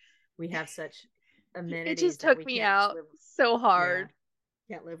 how we have such It amenities just that took we me can't just out live. so Yeah, hard.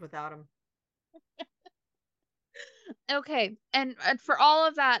 can't live without them. Okay, and for all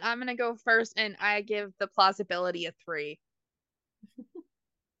of that, I'm gonna go first, and I give the plausibility a 3.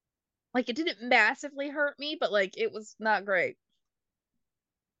 Like it didn't massively hurt me, but like it was not great.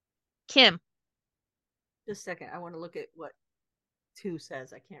 Kim. Just a second, I want to look at what 2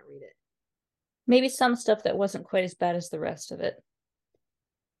 says. I can't read it. Maybe some stuff that wasn't quite as bad as the rest of it.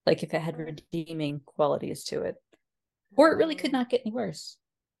 Like if it had redeeming qualities to it. Or it really could not get any worse.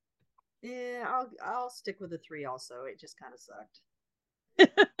 Yeah, I'll stick with the 3 also. It just kind of sucked.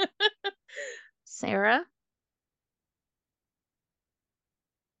 Sarah.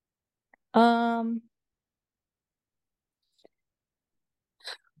 Um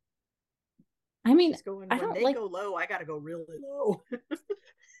I mean, She's going, I when don't they like go low, I gotta go really low.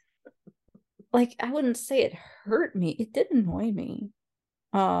 I wouldn't say it hurt me. It did annoy me.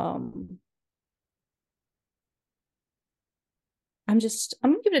 Um I'm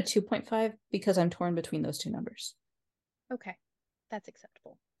gonna give it a 2.5 because I'm torn between those two numbers. Okay, that's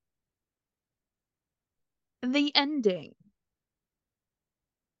acceptable. The ending.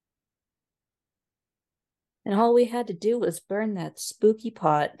 And all we had to do was burn that spooky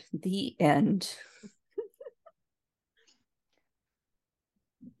pot. The end.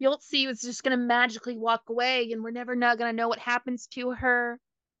 Yultzi was just gonna magically walk away, and we're never not gonna know what happens to her.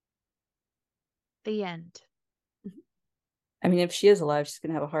 The end. I mean, if she is alive, she's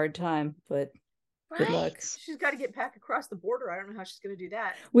gonna have a hard time, but good luck. Right? She's got to get back across the border. I don't know how she's gonna do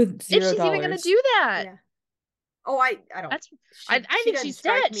that. With If zero she's even gonna dollars. do that. Yeah. Oh, I don't. That's I She think doesn't she's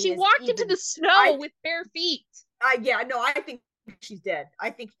strike dead. me She as walked into even. the snow I with bare feet. yeah, no, I think she's dead. I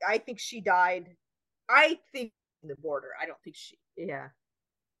think she died. I think the border. I don't think she. Yeah,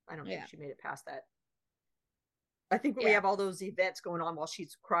 I don't think Yeah. she made it past that. I think when we Yeah. have all those events going on while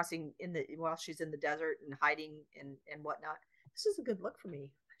she's crossing while she's in the desert and hiding and whatnot. This is a good look for me.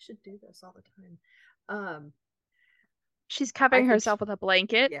 I should do this all the time. She's I covering think she, herself with a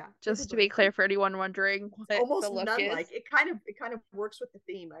blanket, yeah, with a just to be clear blanket. for anyone wondering It's what the almost look nun is. like. It kind of works with the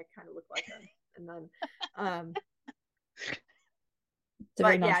theme. I kind of look like a nun. It's a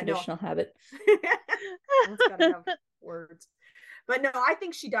very But yeah, no. non-traditional habit. Well, it's got to have words. But no, I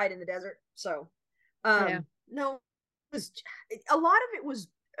think she died in the desert. So, Yeah. no, it was a lot of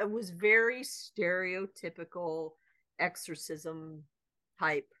it was very stereotypical exorcism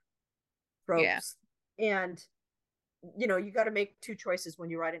type Yeah. tropes, and you got to make two choices when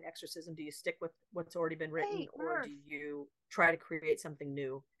you write an exorcism. Do you stick with what's already been written, Hey, or Murph. do you try to create something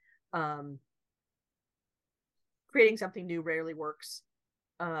new? Um, Creating something new rarely works.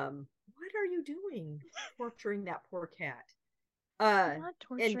 What are you doing? Torturing that poor cat. I'm Uh, not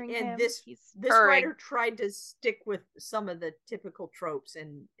and torturing and him. this He's this purring. writer tried to stick with some of the typical tropes,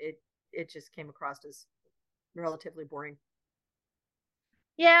 and it just came across as relatively boring.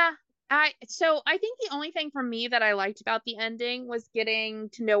 Yeah. I think the only thing for me that I liked about the ending was getting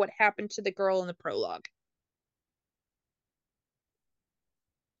to know what happened to the girl in the prologue.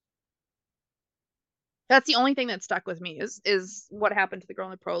 That's the only thing that stuck with me is what happened to the girl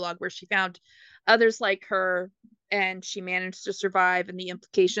in the prologue, where she found others like her and she managed to survive, and the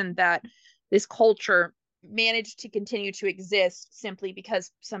implication that this culture managed to continue to exist simply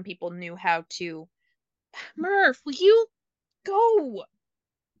because some people knew how to. Murph, will you go?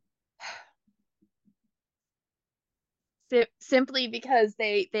 Simply because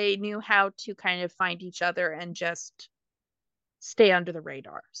they knew how to kind of find each other and just stay under the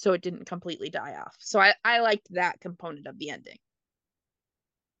radar, so it didn't completely die off. So I liked that component of the ending.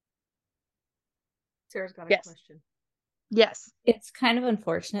 Sarah's got a Yes. question. Yes. It's kind of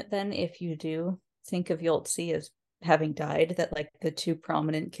unfortunate then if you do think of Yoltzi as having died, that like the two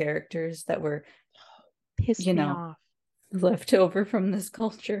prominent characters that were, Pissed me off. left over from this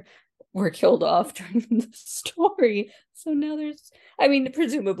culture were killed off during the story. So now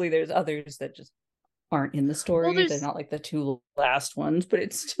presumably there's others that just aren't in the Well, story. They're there's not like the two last ones, but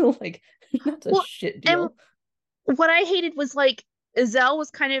it's still like that's a well, shit and deal. what I hated was like Zell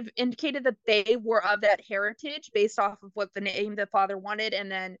was kind of indicated that they were of that heritage based off of what the name the father wanted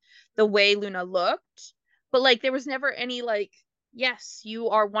and then the way Luna looked. But like there was never any like, yes, you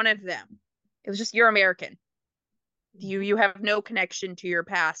are one of them. It was just you're American. You have no connection to your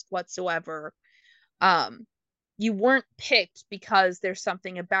past whatsoever. Um, you weren't picked because there's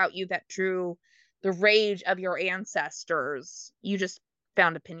something about you that drew the rage of your ancestors. You just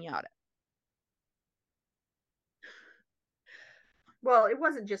found a pinata. Well, it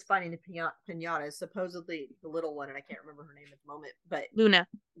wasn't just finding the pinata. Supposedly, the little one, and I can't remember her name at the moment, but Luna.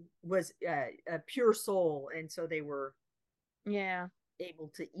 was a pure soul, and so they were Yeah. able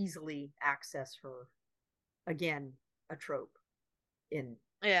to easily access her. Again, a trope in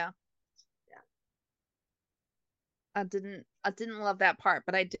Yeah. yeah. I didn't love that part,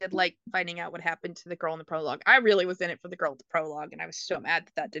 but I did like finding out what happened to the girl in the prologue. I really was in it for the girl in the prologue, and I was so mad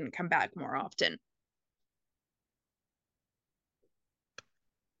that that didn't come back more often.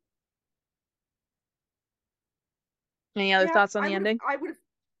 Any other Yeah, thoughts on the ending? I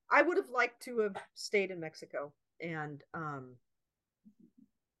would have liked to have stayed in Mexico, and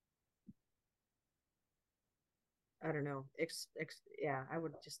I don't know. Yeah, I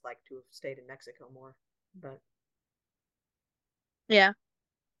would just like to have stayed in Mexico more. But Yeah.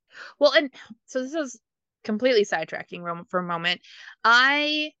 Well, and so this is completely sidetracking for a moment.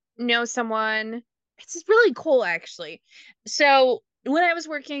 I know someone, it's just really cool actually. So when I was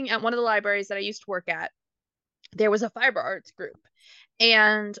working at one of the libraries that I used to work at, there was a fiber arts group.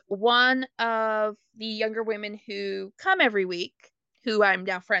 And one of the younger women who come every week, who I'm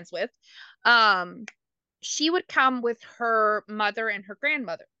now friends with, um, she would come with her mother and her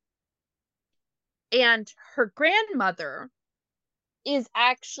grandmother. And her grandmother is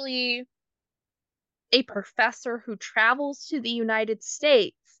actually a professor who travels to the United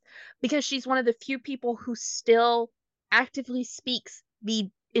States because she's one of the few people who still actively speaks the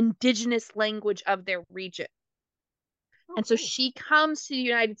indigenous language of their region. oh, And so cool. she comes to the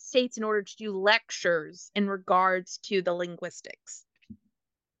United States in order to do lectures in regards to the linguistics.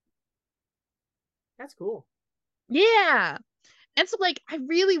 That's cool. Yeah. And so like I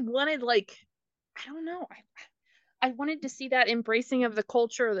really wanted like I don't know, I wanted to see that embracing of the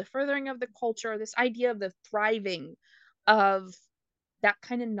culture, the furthering of the culture, this idea of the thriving of that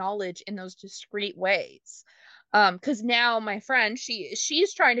kind of knowledge in those discrete ways. Because now my friend,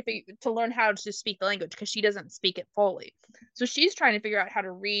 she's trying to learn how to speak the language because she doesn't speak it fully. So she's trying to figure out how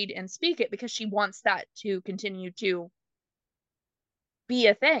to read and speak it because she wants that to continue to be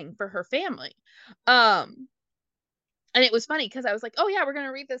a thing for her family. Um, and it was funny because I was like, "Oh yeah, we're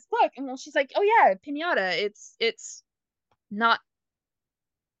gonna read this book," and well, she's like, "Oh yeah, Piñata. It's not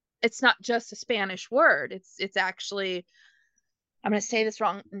it's not just a Spanish word. It's actually, I'm gonna say this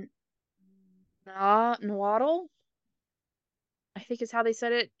wrong. Nahuatl, I think is how they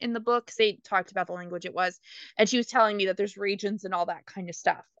said it in the book. They talked about the language it was, and she was telling me that there's regions and all that kind of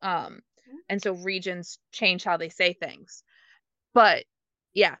stuff. And so regions change how they say things. But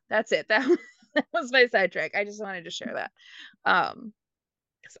yeah, that's it. That was my sidetrack. I just wanted to share that. Um,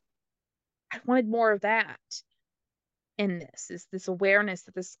 'Cause I wanted more of that in this, is this awareness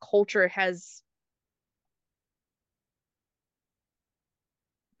that this culture has.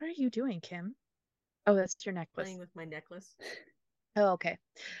 What are you doing, Kim? Oh, that's your necklace. Playing with my necklace. Oh, okay.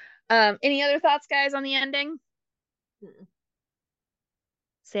 Any other thoughts, guys, on the ending? Mm-mm.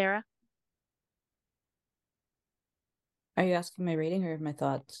 Sarah? Are you asking my rating or my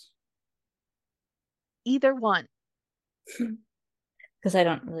thoughts? Either one. Because I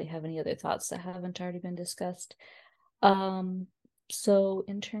don't really have any other thoughts that haven't already been discussed. So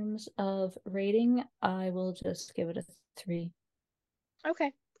in terms of rating, I will just give it a 3.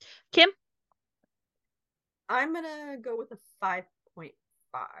 Okay. Kim? I'm gonna go with a 5.5.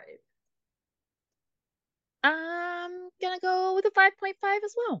 I'm gonna go with a 5.5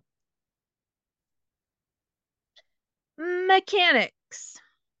 as well. Mechanics.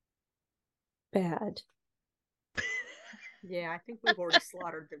 Bad. Yeah, I think we've already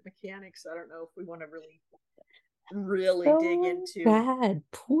slaughtered the mechanics. I don't know if we want to really dig into bad.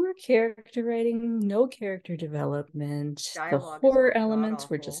 Poor character writing, no character development. dialogue. The Is horror elements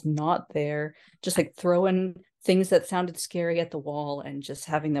were god-awful. just not there. Just like throwing things that sounded scary at the wall and just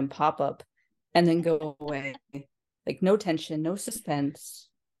having them pop up and then go away. Like no tension, no suspense,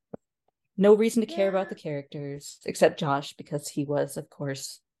 no reason to care about the characters except Josh because he was, of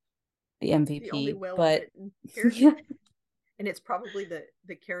course, the The only MVP. But well-written character. yeah, And it's probably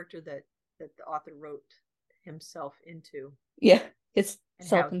the character that the author wrote himself into, yeah, it's and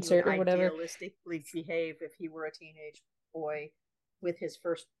how he would self-insert or whatever. idealistically behave if he were a teenage boy with his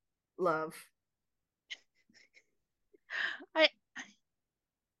first love. I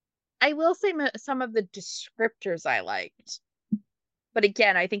I will say some of the descriptors I liked. But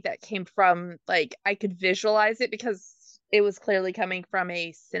again, I think that came from, like, I could visualize it because it was clearly coming from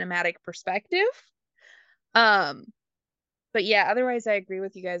a cinematic perspective. Um, but yeah, otherwise I agree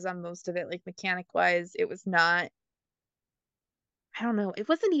with you guys on most of it. Like, mechanic wise, it was not, I don't know, it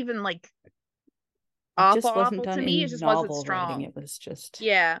wasn't even like It awful just wasn't awful done to me. It in just wasn't novel writing. strong. It was just,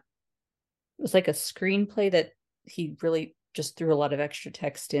 Yeah. it was like a screenplay that he really just threw a lot of extra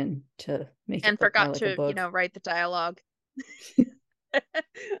text in to make it And look more forgot like a to, book. write the dialogue.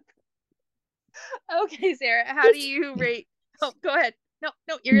 Okay, Sarah, how do you rate? Oh, go ahead. No,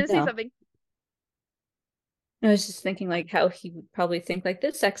 no, you're gonna say No, something. I was just thinking like how he would probably think like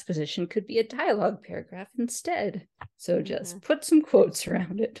this exposition could be a dialogue paragraph instead. So just put some quotes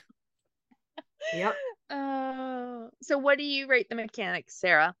around it. Yep. So what do you rate the mechanics,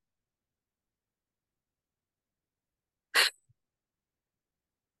 Sarah?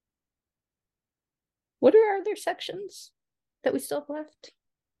 What are our other sections that we still have left?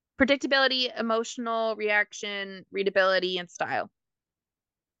 Predictability, emotional reaction, readability, and style.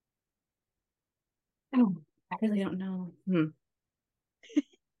 Oh, I really don't know.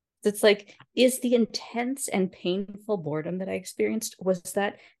 It's like, is the intense and painful boredom that I experienced, was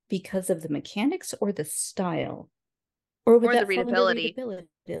that because of the mechanics or the style? Or would Or the that fall under readability.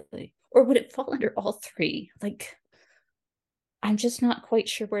 readability? Or would it fall under all three? Like, I'm just not quite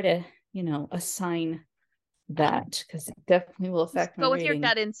sure where to, assign that because it definitely will Just affect my go with your rating.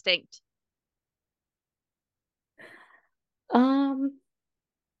 gut instinct. I'm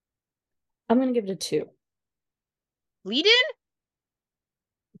gonna give it a 2. Lead in?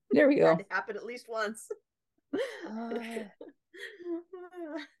 There we go. Had to happen at least once.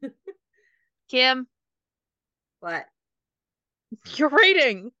 Kim, What? your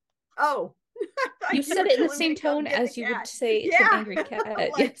rating. Oh, You said it in the same tone as you would say it's an angry cat.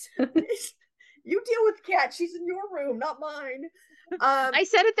 Like, you deal with the cat. She's in your room, not mine. I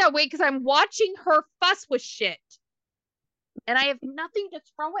said it that way because I'm watching her fuss with shit. And I have nothing to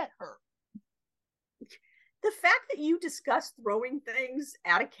throw at her. The fact that you discuss throwing things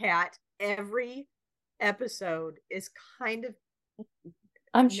at a cat every episode is kind of,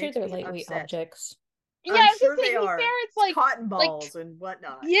 I'm sure they're lightweight upset. objects. Yeah, I'm I was sure gonna say, they to be are. fair, it's like cotton balls and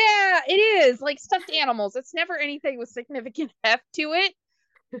whatnot. Yeah, it is. Like stuffed animals. It's never anything with significant heft to it.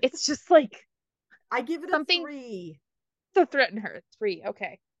 It's just like I give it something a 3. to threaten her. 3.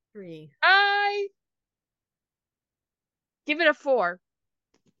 Okay. 3. I give it a 4.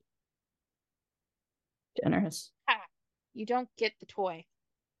 Generous. Ah, you don't get the toy.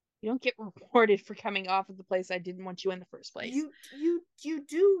 You don't get rewarded for coming off of the place I didn't want you in the first place. You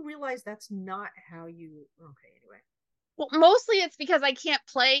do realize that's not how you. Okay, anyway. Well, mostly it's because I can't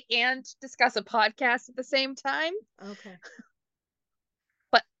play and discuss a podcast at the same time. Okay.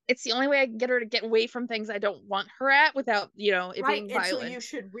 But it's the only way I can get her to get away from things I don't want her at without, it Right, being and violent. so you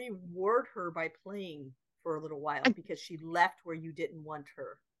should reward her by playing for a little while because she left where you didn't want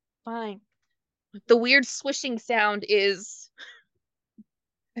her. Fine. The weird swishing sound is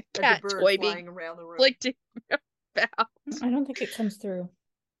a cat toy being around the room. flicked about. I don't think it comes through.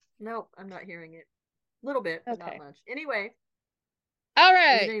 No, I'm not hearing it. A little bit, but Okay. not much. Anyway. All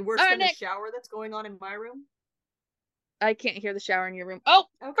right. Is it any worse than the shower that's going on in my room? I can't hear the shower in your room. Oh,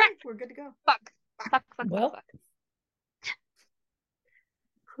 okay, crap. We're good to go. Fuck.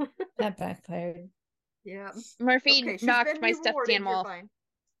 That backfired. Yeah. Murphy knocked my stuffed animal off. Fine.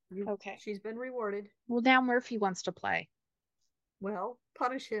 Okay. She's been rewarded. Well, now Murphy wants to play. Well,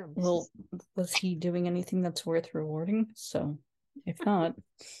 punish him. Well, was he doing anything that's worth rewarding? So, if not.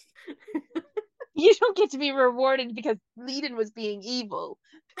 You don't get to be rewarded because Leiden was being evil.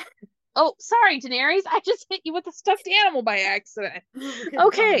 Oh, sorry, Daenerys. I just hit you with a stuffed animal by accident.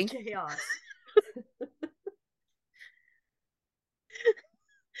 Okay. Chaos.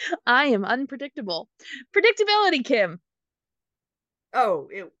 I am unpredictable. Predictability, Kim. Oh,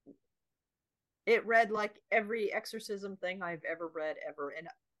 it read like every exorcism thing I've ever read ever, and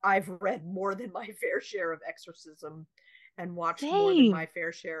I've read more than my fair share of exorcism and watched more than my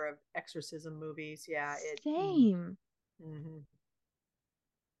fair share of exorcism movies. Yeah, Same. Mm-hmm.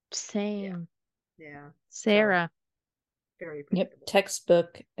 Same. Yeah. Sarah. So, very predictable. Yep.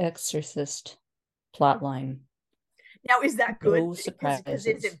 Textbook exorcist plotline. Now, is that good? No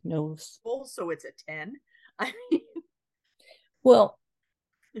surprises. No. So it's a 10. I mean, well,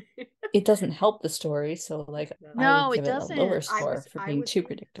 it doesn't help the story, so like no, I would give it it doesn't. a lower score for being too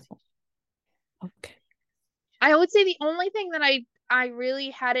predictable. Okay. I would say the only thing that I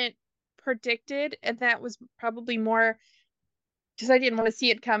really hadn't predicted, and that was probably more because I didn't want to see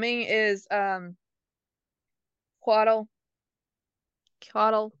it coming, is Quaddle,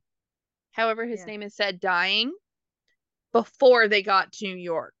 however his name is said, dying before they got to New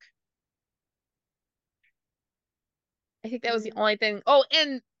York. I think that was the only thing. Oh,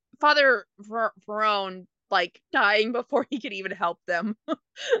 and Father Verone dying before he could even help them.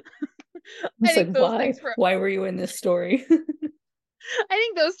 I think those things why were you in this story? I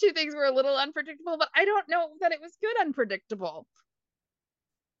think those two things were a little unpredictable, but I don't know that it was good unpredictable.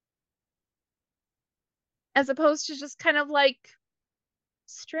 As opposed to just kind of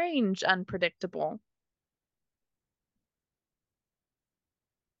strange unpredictable.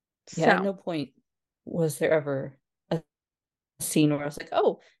 Yeah, at no point was there ever a scene where I was like,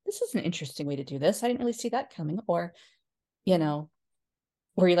 oh, this is an interesting way to do this. I didn't really see that coming. Or,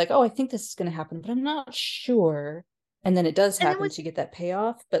 where you're like, oh, I think this is going to happen, but I'm not sure. And then it does happen to get that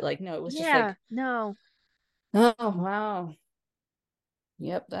payoff. But no, it was just like, no. Oh, wow.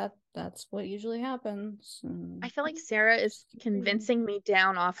 Yep, that's what usually happens. I feel like Sarah is convincing me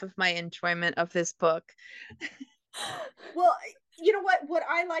down off of my enjoyment of this book. Well, you know what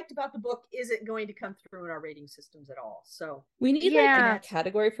I liked about the book isn't going to come through in our rating systems at all. So we need a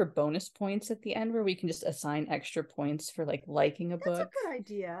category for bonus points at the end where we can just assign extra points for liking a book. That's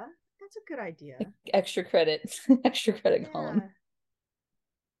a good idea. Extra credit. Extra credit column.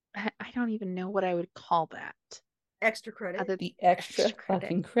 I don't even know what I would call that. Extra credit. The extra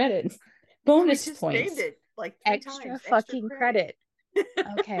fucking credit. Bonus we just points. Named it extra 3 times. Fucking credit.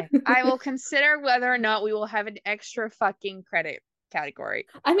 Okay. I will consider whether or not we will have an extra fucking credit category.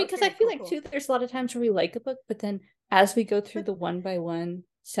 I mean, because I feel too, there's a lot of times where we like a book, but then as we go through the 1-by-1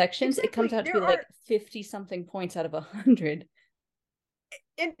 sections, it comes out to be 50 something points out of 100.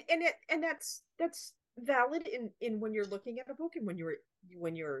 And that's valid in when you're looking at a book and when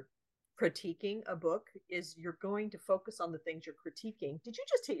you're critiquing a book, is you're going to focus on the things you're critiquing. Did you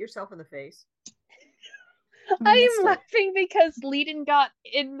just hit yourself in the face? I am laughing because Leiden got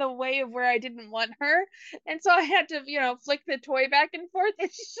in the way of where I didn't want her. And so I had to, flick the toy back and forth. And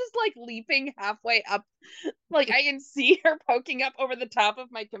she's just leaping halfway up. I can see her poking up over the top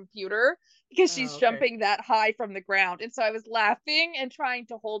of my computer because she's jumping that high from the ground. And so I was laughing and trying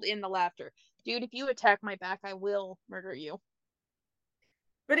to hold in the laughter. Dude, if you attack my back, I will murder you.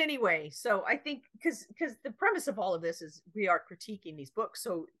 But anyway, so I think because the premise of all of this is we are critiquing these books.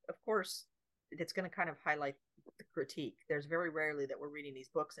 So, of course, it's going to kind of highlight the critique. There's very rarely that we're reading these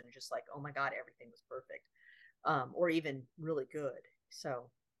books and it's just like, oh my God, everything was perfect. Or even really good. So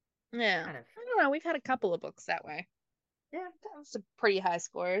yeah, I don't know. We've had a couple of books that way. Yeah, that was some pretty high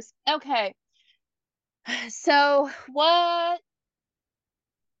scores. Okay. So what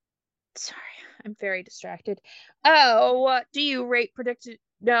I'm very distracted. Oh, what do you rate predicted?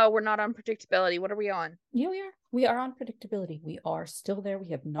 No, we're not on predictability. What are we on? Yeah, we are. We are on predictability. We are still there. We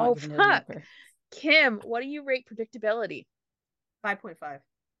have not Oh, given it a fuck. number. Kim, what do you rate predictability? 5.5.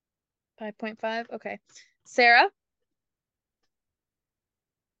 5.5? Okay. Sarah?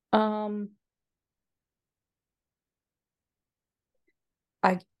 Um,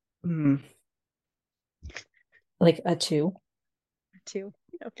 I like a 2. 2.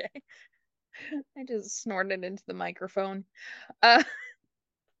 Okay. I just snorted into the microphone. Uh,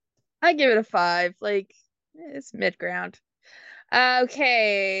 I give it a 5. Like, it's mid ground.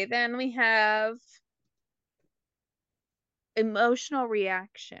 Okay, then we have emotional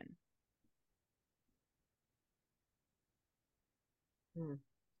reaction.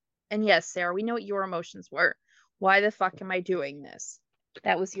 And yes, Sarah, we know what your emotions were. Why the fuck am I doing this?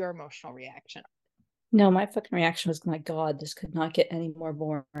 That was your emotional reaction. No, my fucking reaction was, my God, this could not get any more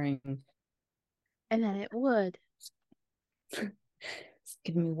boring. And then it would. It's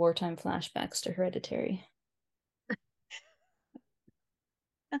giving me wartime flashbacks to Hereditary.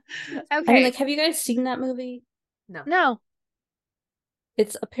 Okay. I mean, like, have you guys seen that movie? No. No.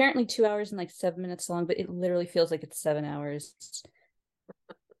 It's apparently 2 hours and like 7 minutes long, but it literally feels like it's 7 hours.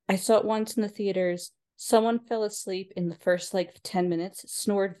 I saw it once in the theaters. Someone fell asleep in the first like 10 minutes,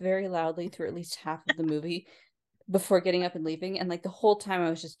 snored very loudly through at least half of the movie before getting up and leaving. And like the whole time I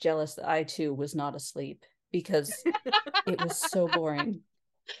was just jealous that I too was not asleep because it was so boring.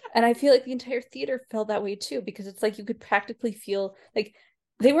 And I feel like the entire theater felt that way too, because it's like you could practically feel like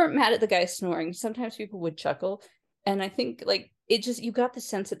they weren't mad at the guy snoring. Sometimes people would chuckle. And I think like it just, you got the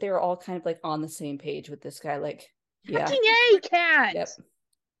sense that they were all kind of like on the same page with this guy. Like, yeah. Fucking A, cat. Yep.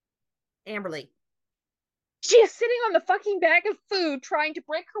 Amberlee. She is sitting on the fucking bag of food trying to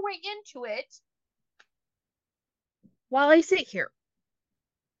break her way into it while I sit here.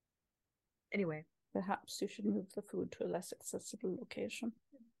 Anyway. Perhaps you should move the food to a less accessible location.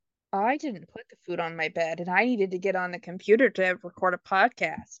 I didn't put the food on my bed and I needed to get on the computer to record a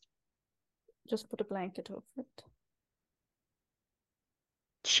podcast. Just put a blanket over it.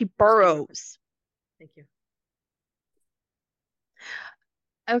 She burrows. Thank you.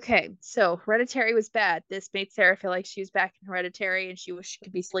 Okay, so Hereditary was bad. This made Sarah feel like she was back in Hereditary and she wished she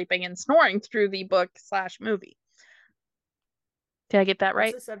could be sleeping and snoring through the book/movie. Did I get that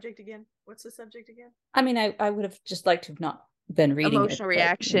right? What's the subject again? I mean, I would have just liked to have not been reading Emotional it.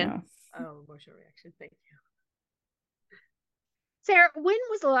 reaction. But, Oh, emotional reaction. Thank you. Sarah, when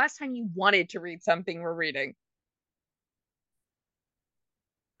was the last time you wanted to read something we're reading?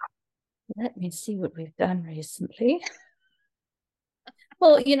 Let me see what we've done recently.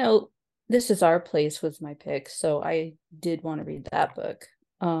 Well, This Is Our Place was my pick, so I did want to read that book.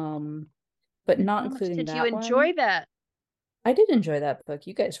 But not including that one. How much did you enjoy that? I did enjoy that book.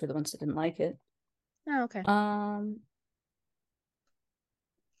 You guys were the ones that didn't like it. Oh, okay.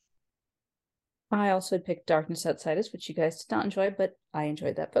 I also had picked Darkness Outside Us, which you guys did not enjoy, but I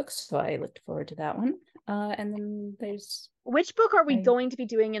enjoyed that book, so I looked forward to that one. And then there's... Which book are we going to be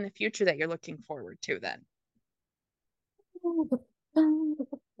doing in the future that you're looking forward to then? Let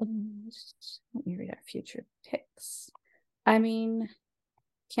me read our future picks. I mean,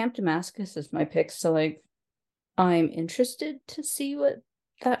 Camp Damascus is my pick, so like I'm interested to see what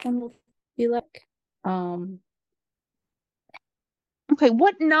that one will be like. Okay,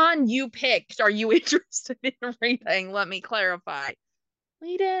 what non you picked are you interested in reading? Let me clarify.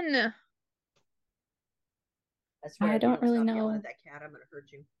 Lead in. I don't really know at that cat. I'm gonna hurt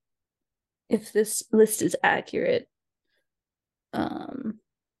you. If this list is accurate.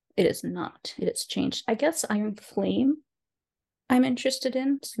 It is not. It has changed. I guess Iron Flame I'm interested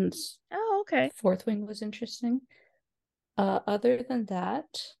in, since okay. Fourth Wing was interesting. Other than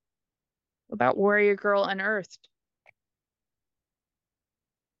that, about Warrior Girl Unearthed?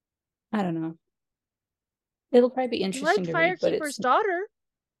 I don't know. It'll probably be interesting to read, but Firekeeper's Daughter.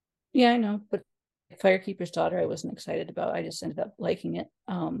 Yeah, I know, but Firekeeper's Daughter I wasn't excited about. I just ended up liking it.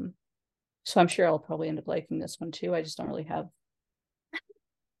 So I'm sure I'll probably end up liking this one too. I just don't really have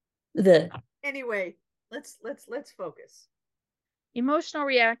the... Anyway, let's focus. Emotional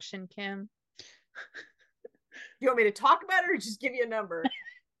reaction, Kim. You want me to talk about it or just give you a number?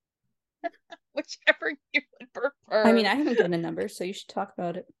 Whichever you would prefer. I mean, I haven't given a number, so you should talk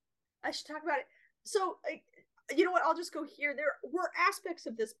about it. I should talk about it. So, you know what? I'll just go here. There were aspects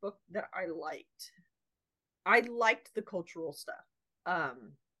of this book that I liked. I liked the cultural stuff.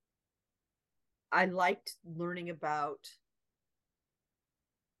 I liked learning about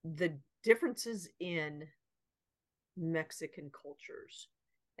the differences in Mexican cultures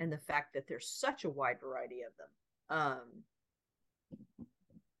and the fact that there's such a wide variety of them.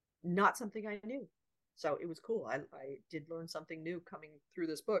 not something I knew. So it was cool. I did learn something new coming through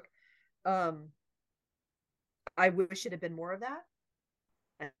this book. I wish it had been more of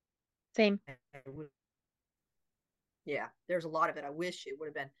that. Same. Yeah, there's a lot of it. I wish it would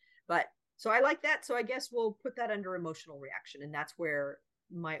have been, but so I like that. So I guess we'll put that under emotional reaction, and that's where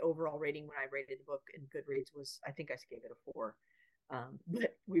my overall rating when I rated the book in Goodreads was. I think I gave it a 4.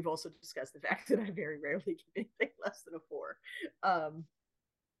 But we've also discussed the fact that I very rarely give anything less than a 4.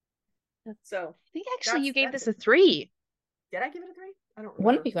 So I think actually you gave this a it. 3. Did I give it a 3? I don't remember.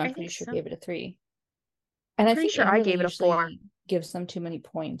 One of you, I'm I pretty think sure, so. gave it a 3. I'm And I pretty think sure I Amberlee gave it a 4. usually gives them too many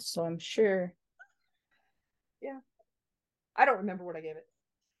points, so I'm sure. Yeah. I don't remember what I gave it.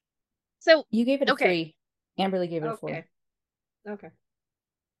 So You gave it a okay. 3. Amberlee gave it a 4. Okay. Okay.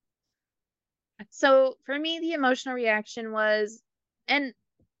 So for me, the emotional reaction was, and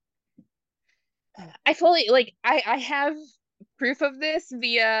I fully like I have proof of this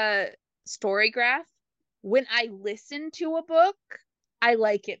via Storygraph. When I listen to a book, I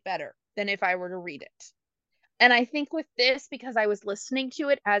like it better than if I were to read it. And I think with this, because I was listening to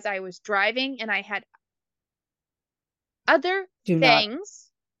it as I was driving and I had other Do not.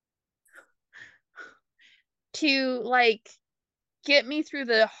 things to like get me through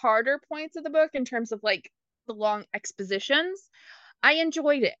the harder points of the book in terms of like the long expositions, I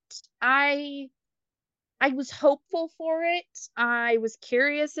enjoyed it. I was hopeful for it. I was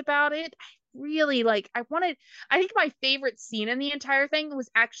curious about it. I really I think my favorite scene in the entire thing was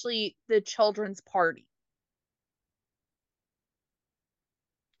actually the children's party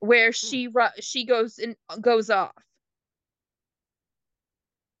where she goes off.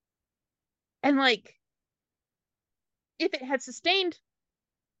 And like if it had sustained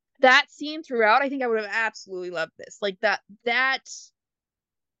that scene throughout, I think I would have absolutely loved this. Like that like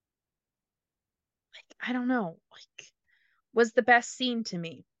I don't know, like was the best scene to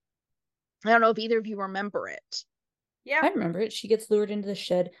me. I don't know if either of you remember it. Yeah. I remember it. She gets lured into the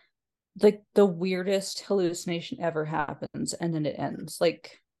shed. Like the weirdest hallucination ever happens, and then it ends.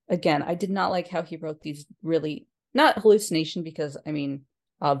 Like, again, I did not like how he wrote these really, not hallucination, because I mean,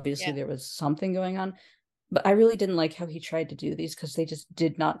 obviously Yeah. there was something going on, but I really didn't like how he tried to do these because they just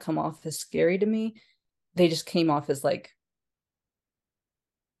did not come off as scary to me. They just came off as like,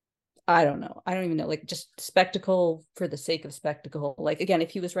 I don't know. I don't even know, like just spectacle for the sake of spectacle. Like, again,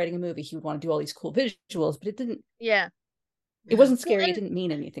 if he was writing a movie, he would want to do all these cool visuals, but Yeah. it wasn't Well, scary. It and didn't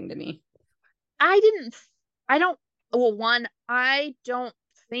mean anything to me. I didn't, I don't, well, one, I don't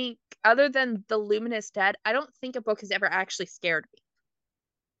think, other than The Luminous Dead, I don't think a book has ever actually scared me.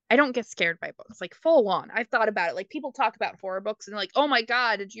 I don't get scared by books, like full on. I've thought about it. Like people talk about horror books and like, oh my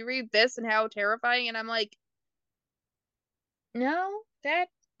God, did you read this and how terrifying? And I'm like, no, that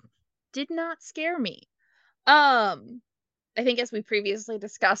did not scare me. Um, I think as we previously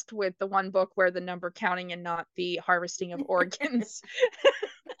discussed with the one book where the number counting and not the harvesting of organs.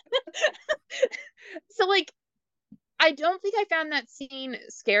 So like I don't think I found that scene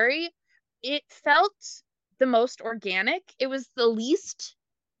scary. It felt the most organic. It was the least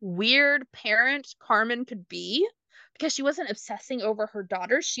weird parent Carmen could be because she wasn't obsessing over her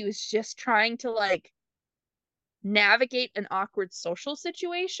daughter. She was just trying to like navigate an awkward social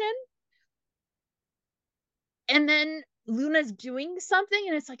situation. And then Luna's doing something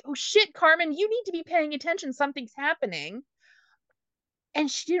and it's like, "Oh shit, Carmen, you need to be paying attention. Something's happening." And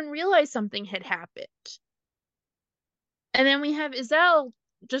she didn't realize something had happened. And then we have Iselle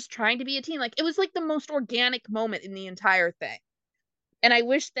just trying to be a teen. Like it was like the most organic moment in the entire thing. And I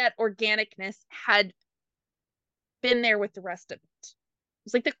wish that organicness had been there with the rest of it. It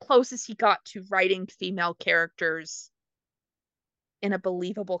was like the closest he got to writing female characters in a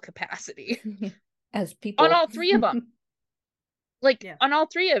believable capacity. As On people. all three of them. Like Yeah. on all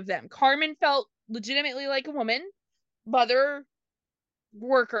three of them. Carmen felt legitimately like a woman, mother,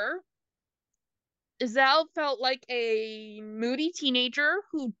 worker. Iselle felt like a moody teenager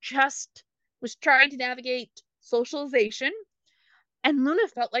who just was trying to navigate socialization. And Luna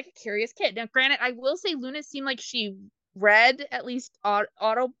felt like a curious kid. Now, granted, I will say Luna seemed like she read, at least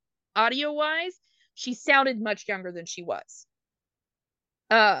audio wise, she sounded much younger than she was.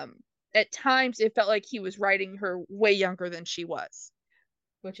 At times it felt like he was writing her way younger than she was.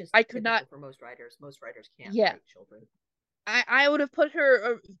 Which is I could typical not, for most writers. Most writers can't yeah. write children. I would have put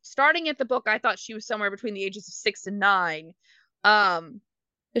her starting at the book. I thought she was somewhere between the ages of 6 and 9. But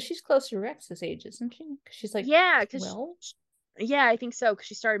she's close to Rex's age, isn't she? She's like Yeah, because 12. yeah, I think so. Because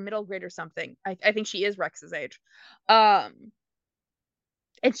she started middle grade or something. I think she is Rex's age. Um,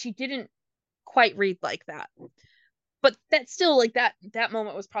 and she didn't quite read like that. But that still like that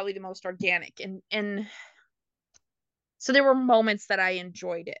moment was probably the most organic and So there were moments that I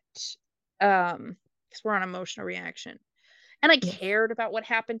enjoyed it. Because we're on emotional reaction. And I Yes. cared about what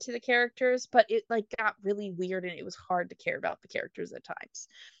happened to the characters, but it like got really weird and it was hard to care about the characters at times.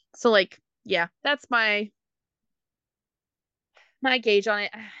 So like, yeah, that's my gauge on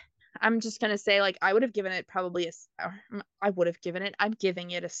it. I'm just gonna say like I would have given it probably I would have given it. I'm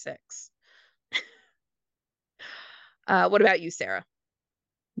giving it a 6. What about you, Sarah?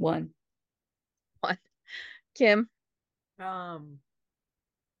 One. One. Kim? Um,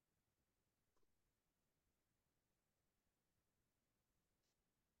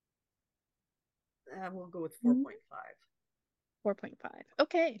 we'll go with 4.5. 4.5.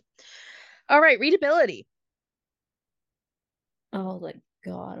 Okay. All right, readability. Oh, like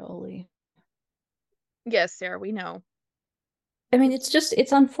God, Ollie. Yes, Sarah, we know. I mean,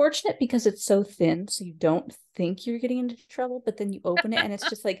 it's unfortunate because it's so thin, so you don't think you're getting into trouble, but then you open it and it's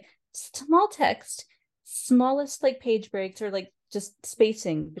just like small text, smallest like page breaks or like just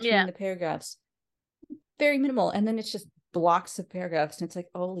spacing between Yeah. the paragraphs. Very minimal. And then it's just blocks of paragraphs, and it's like,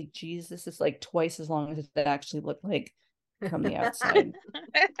 holy jeez, this is like twice as long as it actually looked like from the outside.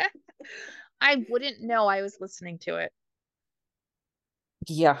 I wouldn't know I was listening to it.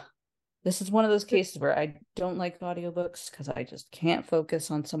 Yeah. This is one of those cases where I don't like audiobooks because I just can't focus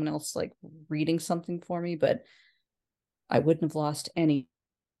on someone else like reading something for me, but I wouldn't have lost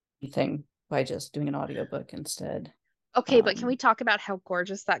anything by just doing an audiobook instead. Okay, but can we Um, talk about how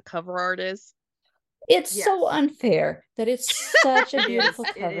gorgeous that cover art is? it's so Yes, unfair that it's such a it beautiful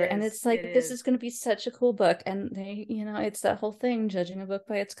is. It cover, and is. it's It like this is is. going to be such a cool book, and they, it's that whole thing judging a book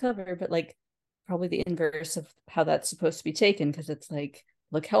by its cover, but like probably the inverse of how that's supposed to be taken, because it's like,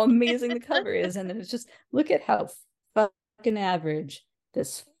 look how amazing the cover is, and then it's just look at how fucking average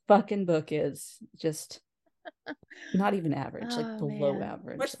this fucking book is. Just not even average, like Oh below man.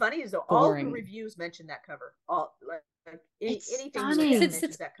 average, What's like funny is though all the boring. reviews mention that cover. All like It's anything you look Because at stunning. mentions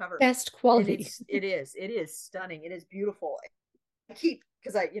it's that cover, best and quality. it is stunning. It is beautiful. I keep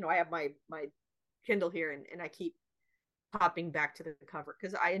because I have my Kindle here, and I keep popping back to the cover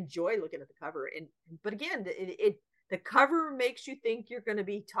because I enjoy looking at the cover. And but again, the cover makes you think you're going to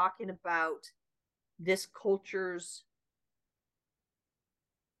be talking about this culture's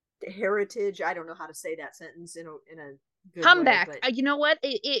heritage. I don't know how to say that sentence in a good way, Comeback. but You know what?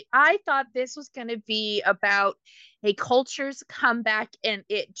 I thought this was going to be about a culture's comeback and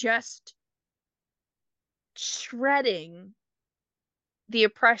it just shredding the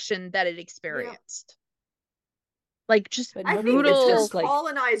oppression that it yeah. experienced. Like just But I nope, think it the was term brutal. just like,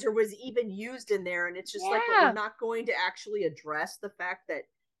 colonizer was even used in there, and it's just like, but we're Yeah. not going to actually address the fact that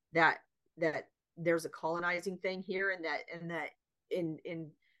that there's a colonizing thing here, and that in yeah,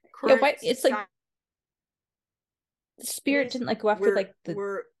 current why it's like societies Spirit didn't like go after we're like the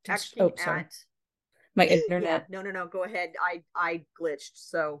we're oh, looking sorry, at my yeah, internet. no, go ahead. I glitched,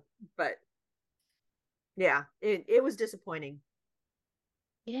 so but yeah, it was disappointing.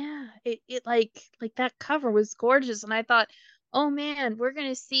 Yeah. It like that cover was gorgeous and I thought, "Oh man, we're going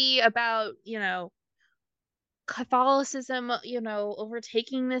to see about, Catholicism,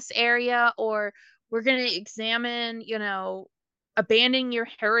 overtaking this area, or we're going to examine, abandoning your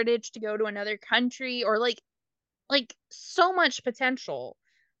heritage to go to another country, or like so much potential."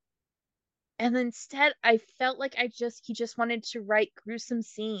 And instead, I felt like he just wanted to write gruesome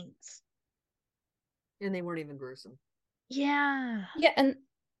scenes. And they weren't even gruesome. Yeah. Yeah, and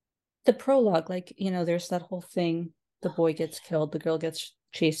the prologue, like, there's that whole thing, the boy gets killed, the girl gets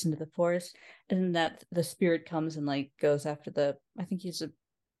chased into the forest, and that the spirit comes and like goes after I think he's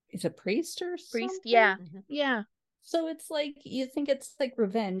a priest or Priest. something. Yeah. Mm-hmm. Yeah. So it's like you think it's like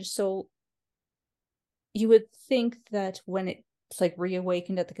revenge. So you would think that when it's like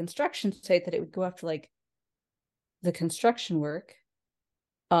reawakened at the construction site, that it would go after like the construction work.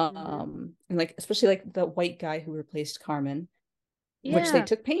 Mm-hmm. And like especially like the white guy who replaced Carmen, which they Yeah.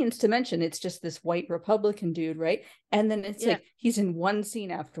 took pains to mention. It's just this white Republican dude, right? And then it's Yeah. like he's in one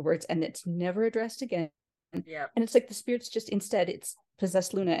scene afterwards and it's never addressed again. And Yep. it's like the spirit's just instead it's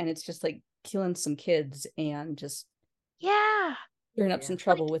possessed Luna and it's just like killing some kids and just Yeah. stirring up Yeah. some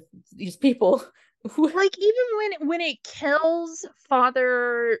trouble with these people. Like even when it kills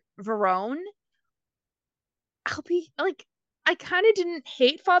Father Verone, I'll be like, I kind of didn't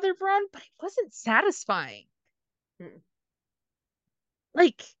hate Father Verone, but it wasn't satisfying. Mm.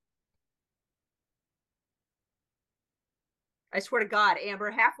 Like, I swear to God,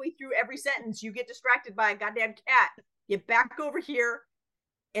 Amber, halfway through every sentence, you get distracted by a goddamn cat. Get back over here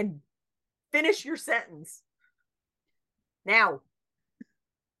and finish your sentence. Now.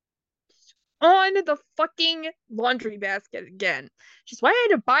 on the fucking laundry basket again. Just why I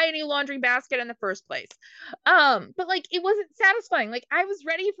had to buy a new laundry basket in the first place. But like it wasn't satisfying. Like I was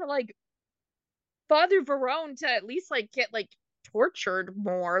ready for like Father Verone to at least like get like tortured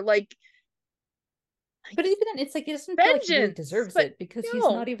more. But even then, it's like it doesn't feel like he really Vengeance. deserves But it because he's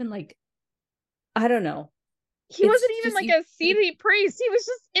not no, even like, I don't know. he wasn't It's even just like you a seedy priest. He was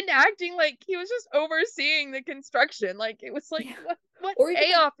just enacting like he was just overseeing the construction. Like it was like yeah. what Or even like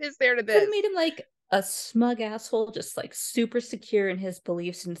payoff is there to could have this? made him like a smug asshole, just like super secure in his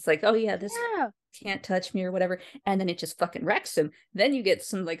beliefs, and it's like, oh yeah, this Yeah. can't touch me or whatever, and then it just fucking wrecks him. Then you get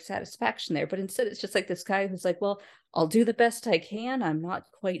some like satisfaction there, but instead it's just like this guy who's like, well, I'll do the best I can. I'm not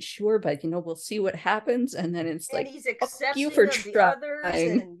quite sure, but we'll see what happens. And then it's And like, he's fuck you for accepting of the others,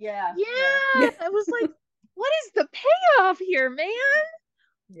 trying. and yeah, yeah, Yeah. Yeah. I was like, what is the payoff here, man?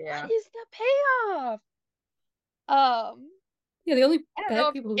 What yeah. is the payoff? Um, Yeah, the only I don't know bad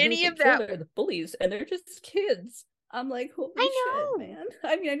if people who really any get of that killed are the bullies, and they're just kids. I'm like, holy I shit, know. man.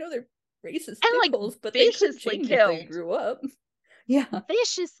 I mean, I know they're racist And like dickholes, but they could viciously change if they killed. grew up. Yeah.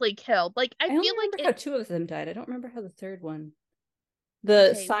 Viciously killed. Like I I only feel like remember how it two of them died. I don't remember how the third one.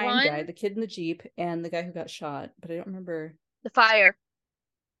 The okay, sign guy, one, the kid in the Jeep, and the guy who got shot, but I don't remember. the fire.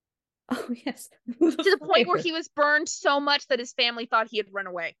 Oh, yes. To the The point where fire. he was burned so much that his family thought he had run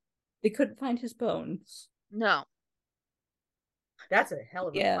away. They couldn't find his bones. No. That's a hell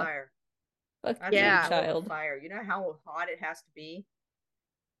of a Yeah. fire. Fuck That's a you, Yeah. hell of a child. fire. You know how hot it has to be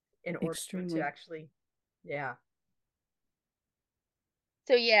in order to Extremely. actually, yeah.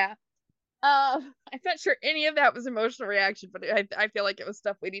 So yeah. I'm not sure any of that was emotional reaction, but I feel like it was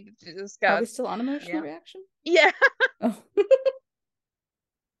stuff we needed to Are we discuss. still on emotional Yeah. reaction? Yeah. Oh.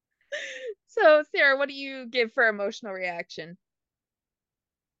 So Sarah, what do you give for emotional reaction?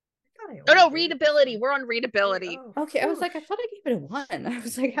 I thought I Oh already no, rated this readability. one. We're on readability. Oh, Okay, I was whew. like, I thought I gave it a 1. I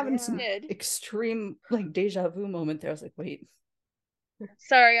was like having Yeah. some Good. extreme like deja vu moment there. I was like, wait.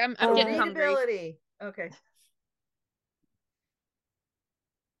 Sorry, I'm So getting hungry. readability. Okay.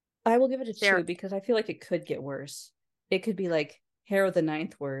 I will give it a Sarah. 2 because I feel like it could get worse. It could be like Harrow the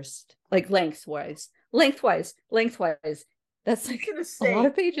Ninth worst, like lengthwise. That's I'm like gonna a lot say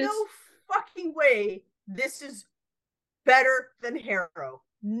of pages. no fucking way. This is better than Harrow.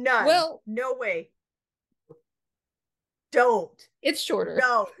 None. Well, No way. Don't. it's shorter.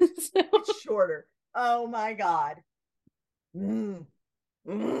 Don't. So, It's shorter. Oh my god. Mm.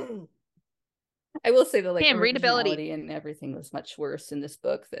 Mm. I will say that like Pam, readability. originality and everything was much worse in this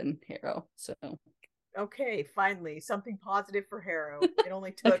book than Harrow. So Okay, finally, something positive for Harrow. It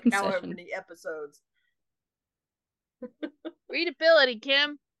only a took however concession. many episodes. Readability,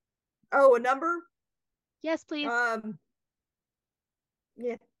 Kim. Oh, a number? Yes, please.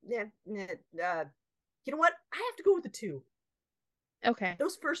 Yeah, yeah, yeah. You know what? I have to go with the 2. Okay.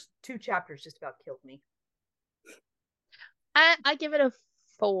 Those first 2 chapters just about killed me. I give it a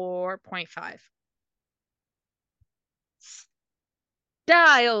 4.5.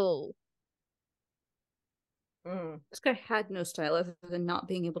 Style. Mm, This guy had no style other than not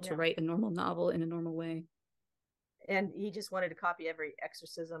being able to yeah. write a normal novel in a normal way. And he just wanted to copy every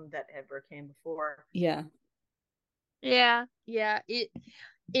exorcism that ever came before. Yeah. Yeah, yeah. It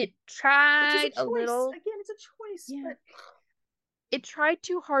Which is a tried a choice. little. Again, it's a choice, Yeah. but It tried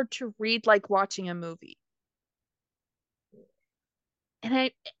too hard to read like watching a movie.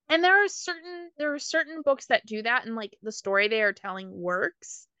 And there are certain books that do that and like the story they are telling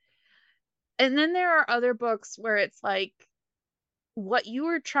works. And then there are other books where it's like what you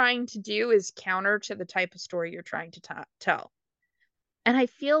are trying to do is counter to the type of story you're trying to tell. And I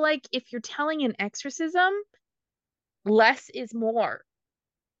feel like if you're telling an exorcism, less is more.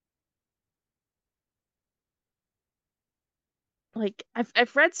 Like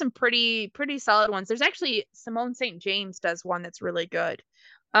I've read some pretty solid ones. There's actually Simone St. James does one that's really good.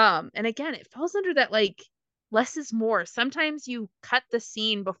 And again, it falls under that like less is more. Sometimes you cut the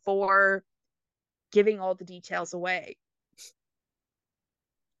scene before giving all the details away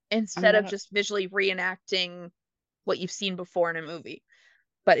I instead mean, I of don't. just visually reenacting what you've seen before in a movie,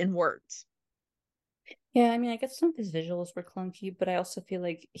 but in words. Yeah, I mean, I guess some of his visuals were clunky, but I also feel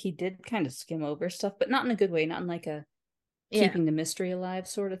like he did kind of skim over stuff, but not in a good way, not in like a Yeah. keeping the mystery alive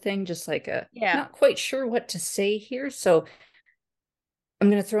sort of thing, just like a Yeah. not quite sure what to say here. So I'm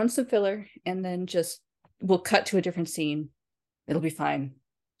gonna throw in some filler and then just we'll cut to a different scene. It'll be fine.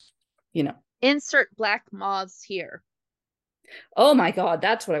 Insert black moths here. Oh my god,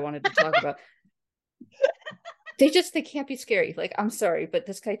 that's what I wanted to talk about. They can't be scary. Like, I'm sorry, but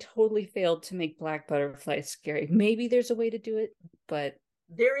this guy totally failed to make black butterflies scary. Maybe there's a way to do it, but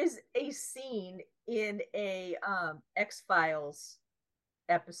there is a scene in a X-Files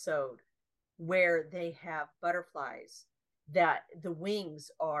episode where they have butterflies that the wings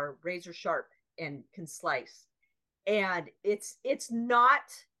are razor sharp and can slice. And it's not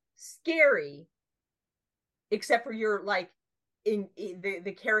scary, except for you're like in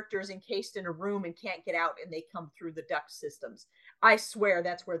the character is encased in a room and can't get out, and they come through the duct systems. I swear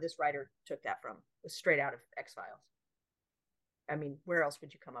that's where this writer took that from. It was straight out of X-Files. I mean, where else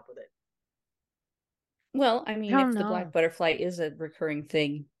would you come up with it? Well, I I mean, don't if the know. black butterfly is a recurring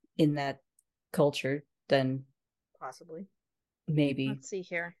thing in that culture, then Possibly. maybe. Let's see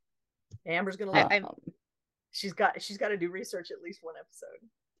here. Amber's gonna look. I'm She's got to do research at least one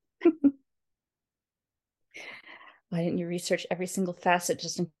episode. Why didn't you research every single facet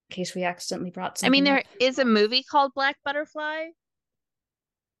just in case we accidentally brought I mean, something there up? is a movie called Black Butterfly.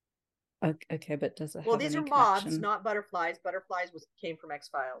 Okay, but does it Well, have these any are moths, connection? not butterflies. Butterflies came from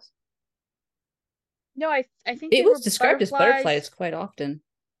X-Files. No, I think It they was were described as butterflies quite often.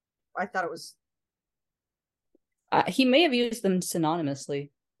 I thought it was. He may have used them synonymously.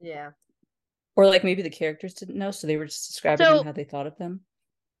 Yeah. Or like maybe the characters didn't know, so they were just describing them how they thought of them.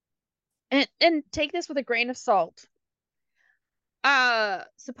 And take this with a grain of salt.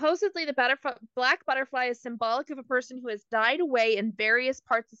 Supposedly the black butterfly is symbolic of a person who has died away in various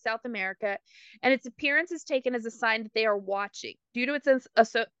parts of South America, and its appearance is taken as a sign that they are watching. Due to its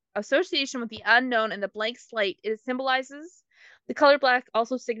association with the unknown and the blank slate it symbolizes, the color black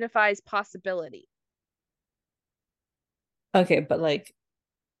also signifies possibility. Okay, but like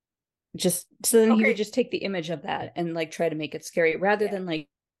just so then you Okay. would just take the image of that and like try to make it scary rather than like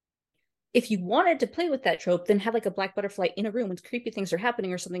if you wanted to play with that trope, then have like a black butterfly in a room when creepy things are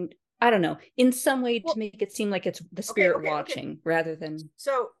happening or something. I don't know, in some way to make it seem like it's the spirit watching rather than.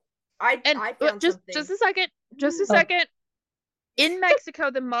 So I found just something. just a second, just a second. In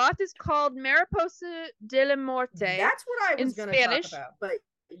Mexico, the moth is called Mariposa de la Muerte. That's what I was going to talk about, but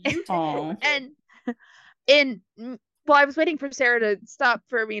you take it. And well, I was waiting for Sarah to stop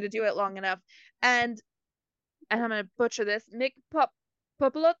for me to do it long enough, and I'm gonna butcher this.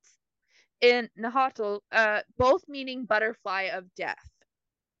 Mikpopolots in Nahuatl, both meaning butterfly of death,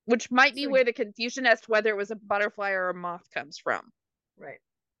 which might be where the confusion as to whether it was a butterfly or a moth comes from. Right.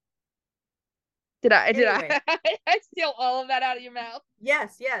 Did I steal all of that out of your mouth?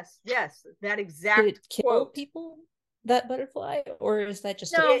 Yes. That exact Did it kill quote. people, that butterfly, or is that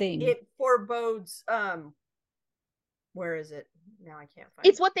just No, a thing? It forebodes. Where is it? Now I can't find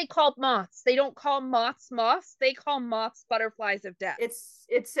it's it. what they call moths. They don't call moths moths. They call moths butterflies of death. It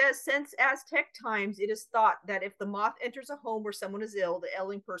says since Aztec times, it is thought that if the moth enters a home where someone is ill, the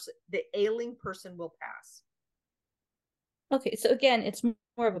ailing person will pass. Okay, so again, it's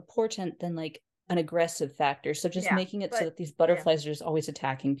more of a portent than like an aggressive factor. So just making it so that these butterflies are just always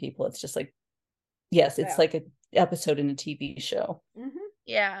attacking people. It's just like, yes, it's like an episode in a TV show. Mm-hmm.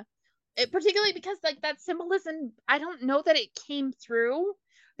 Yeah. Particularly because like that symbolism, I don't know that it came through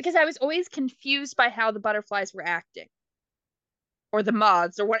because I was always confused by how the butterflies were acting or the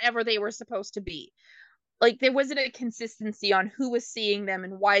moths or whatever they were supposed to be. Like there wasn't a consistency on who was seeing them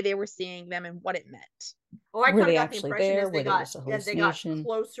and why they were seeing them and what it meant. Well, I kind of got the impression as they got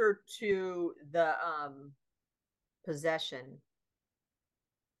closer to the possession,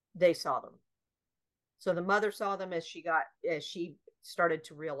 they saw them. So the mother saw them as she started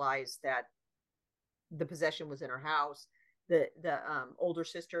to realize that the possession was in her house. The older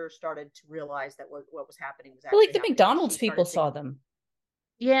sister started to realize that what was happening was actually like the McDonald's people saw them.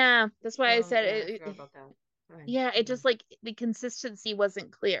 Yeah, that's why I said I forgot about that. Yeah, it just like the consistency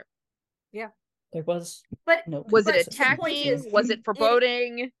wasn't clear. Yeah, there was. But no was it attacking? Was it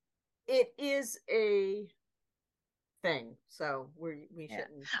foreboding? It is a thing, so we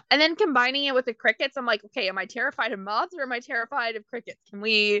shouldn't. And then combining it with the crickets, I'm like, okay, am I terrified of moths or am I terrified of crickets? Can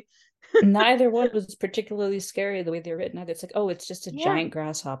we? Neither one was particularly scary the way they're written. Either it's like, oh, it's just a giant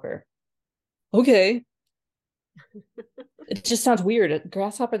grasshopper. Okay. It just sounds weird. A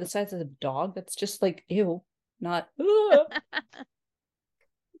grasshopper the size of a dog. That's just like ew. Not.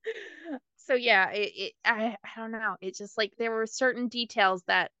 So yeah, I don't know. It's just like there were certain details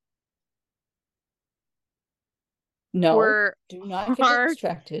that were do not get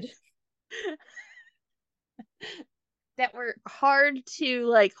distracted. that were hard to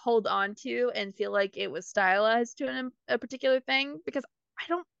like hold on to and feel like it was stylized to a particular thing because I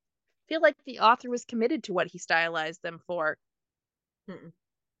don't feel like the author was committed to what he stylized them for.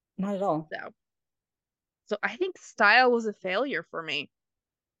 Not at all. So I think style was a failure for me.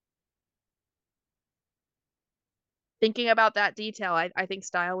 Thinking about that detail, I think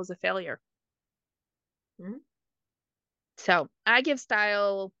style was a failure. So I give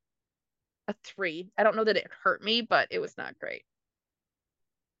style a 3. I don't know that it hurt me, but it was not great.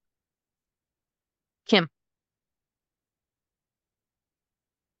 Kim.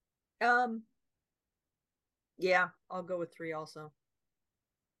 Yeah, I'll go with 3 also.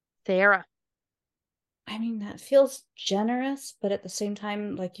 Sarah. I mean, that feels generous, but at the same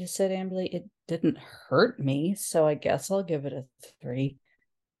time, like you said, Amberlee, it didn't hurt me, so I guess I'll give it a 3.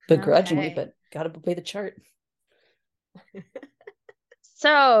 Begrudgingly, Okay. but gotta obey the chart.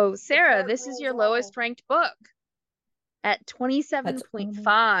 So, Sarah, chart this is rules your all. lowest ranked book at That's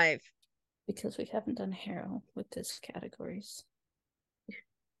 27.5. because we haven't done Harrow with this categories.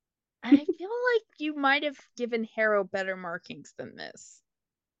 I feel like you might have given Harrow better markings than this.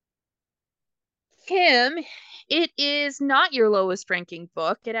 Kim, it is not your lowest ranking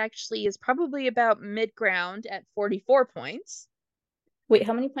book. It actually is probably about mid ground at 44 points. Wait,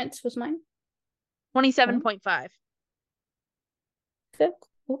 how many points was mine? 27.5. Okay,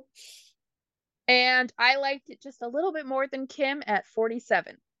 cool. And I liked it just a little bit more than Kim at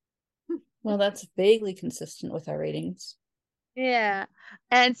 47. Well, that's vaguely consistent with our ratings. Yeah.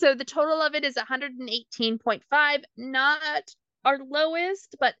 And so the total of it is 118.5, not our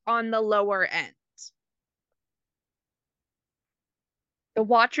lowest, but on the lower end. The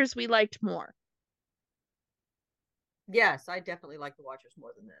Watchers we liked more. Yes, I definitely like The Watchers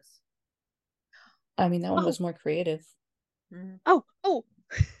more than this. I mean, that one was more creative. Oh,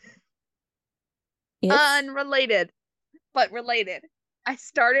 Yes. unrelated, but related. I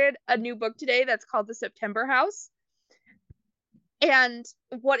started a new book today that's called The September House. And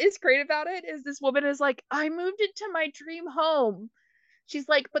what is great about it is this woman is like, I moved into my dream home. She's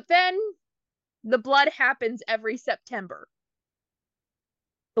like, but then the blood happens every September.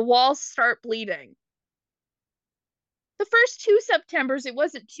 The walls start bleeding. The first 2 Septembers, it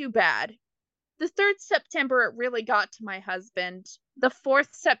wasn't too bad. The 3rd September, it really got to my husband. The 4th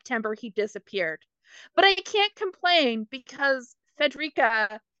September, he disappeared. But I can't complain because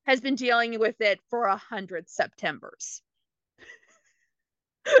Federica has been dealing with it for 100 Septembers.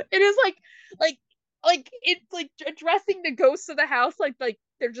 It is like it's like addressing the ghosts of the house like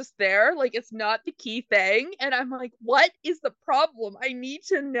they're just there, like it's not the key thing, and I'm like, what is the problem? I need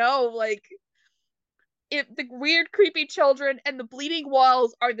to know, like, if the weird creepy children and the bleeding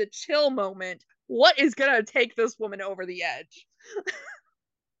walls are the chill moment, what is gonna take this woman over the edge?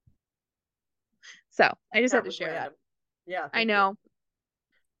 So I just had That to was share random. that. Yeah, I thank you. know.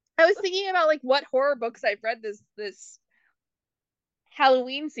 I was thinking about like what horror books I've read this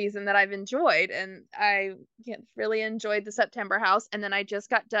Halloween season that I've enjoyed, and I really enjoyed The September House. And then I just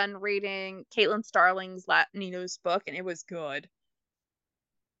got done reading Caitlin Starling's Latinos book, and it was good.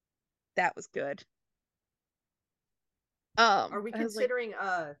 That was good. Are we I was like, considering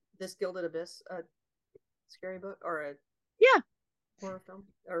this Gilded Abyss a scary book or a yeah, horror film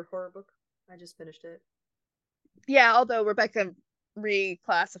or horror book? I just finished it. yeah. Although Rebecca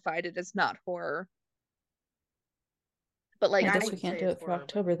reclassified it as not horror, but like I Yeah, I guess we wouldn't can't say do it's it for horror,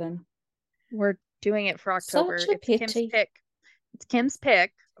 October then. we're doing it for October. Such a It's Kim's pity. pick. It's Kim's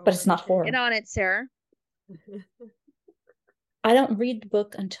pick. But it's not horror. Get on it, Sarah. I don't read the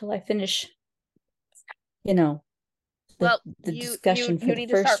book until I finish, you know, the Well, the you discussion for the need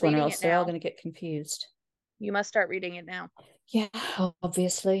to start first one, or reading else it they're all now. going to get confused. You must start reading it now. Yeah,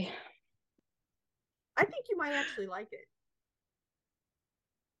 obviously. I think you might actually like it.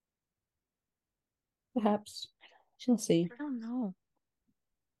 Perhaps. She'll see. I don't know.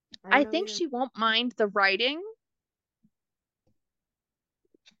 I I know think either. she won't mind the writing.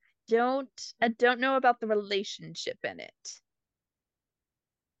 I don't know about the relationship in it.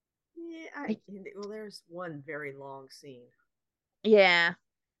 Yeah, well, there's one very long scene. Yeah.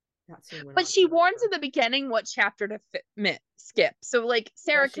 That scene went But on she forever. warns in the beginning what chapter to skip. So, like,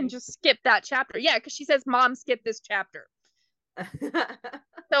 Sarah can just skip that chapter. Yeah, because she says, Mom, skip this chapter.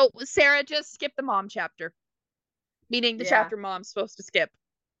 So, Sarah, just skip the mom chapter, meaning the chapter Mom's supposed to skip.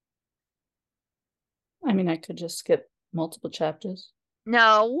 I mean, I could just skip multiple chapters.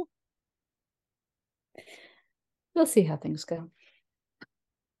 No. We'll see how things go.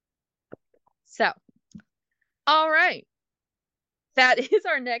 So, all right. That is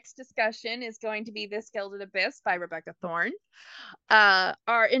our next discussion, is going to be This Gilded Abyss by Rebecca Thorne.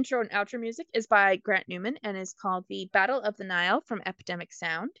 Our intro and outro music is by Grant Newman and is called The Battle of the Nile from Epidemic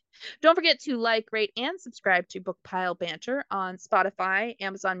Sound. Don't forget to like, rate, and subscribe to Book Pile Banter on Spotify,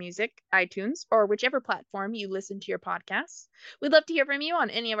 Amazon Music, iTunes, or whichever platform you listen to your podcasts. We'd love to hear from you on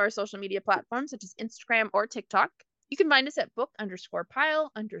any of our social media platforms, such as Instagram or TikTok. You can find us at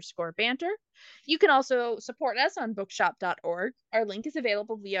book_pile_banter. You can also support us on bookshop.org. Our link is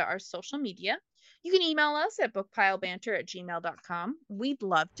available via our social media. You can email us at bookpilebanter@gmail.com. We'd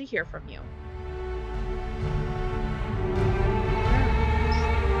love to hear from you.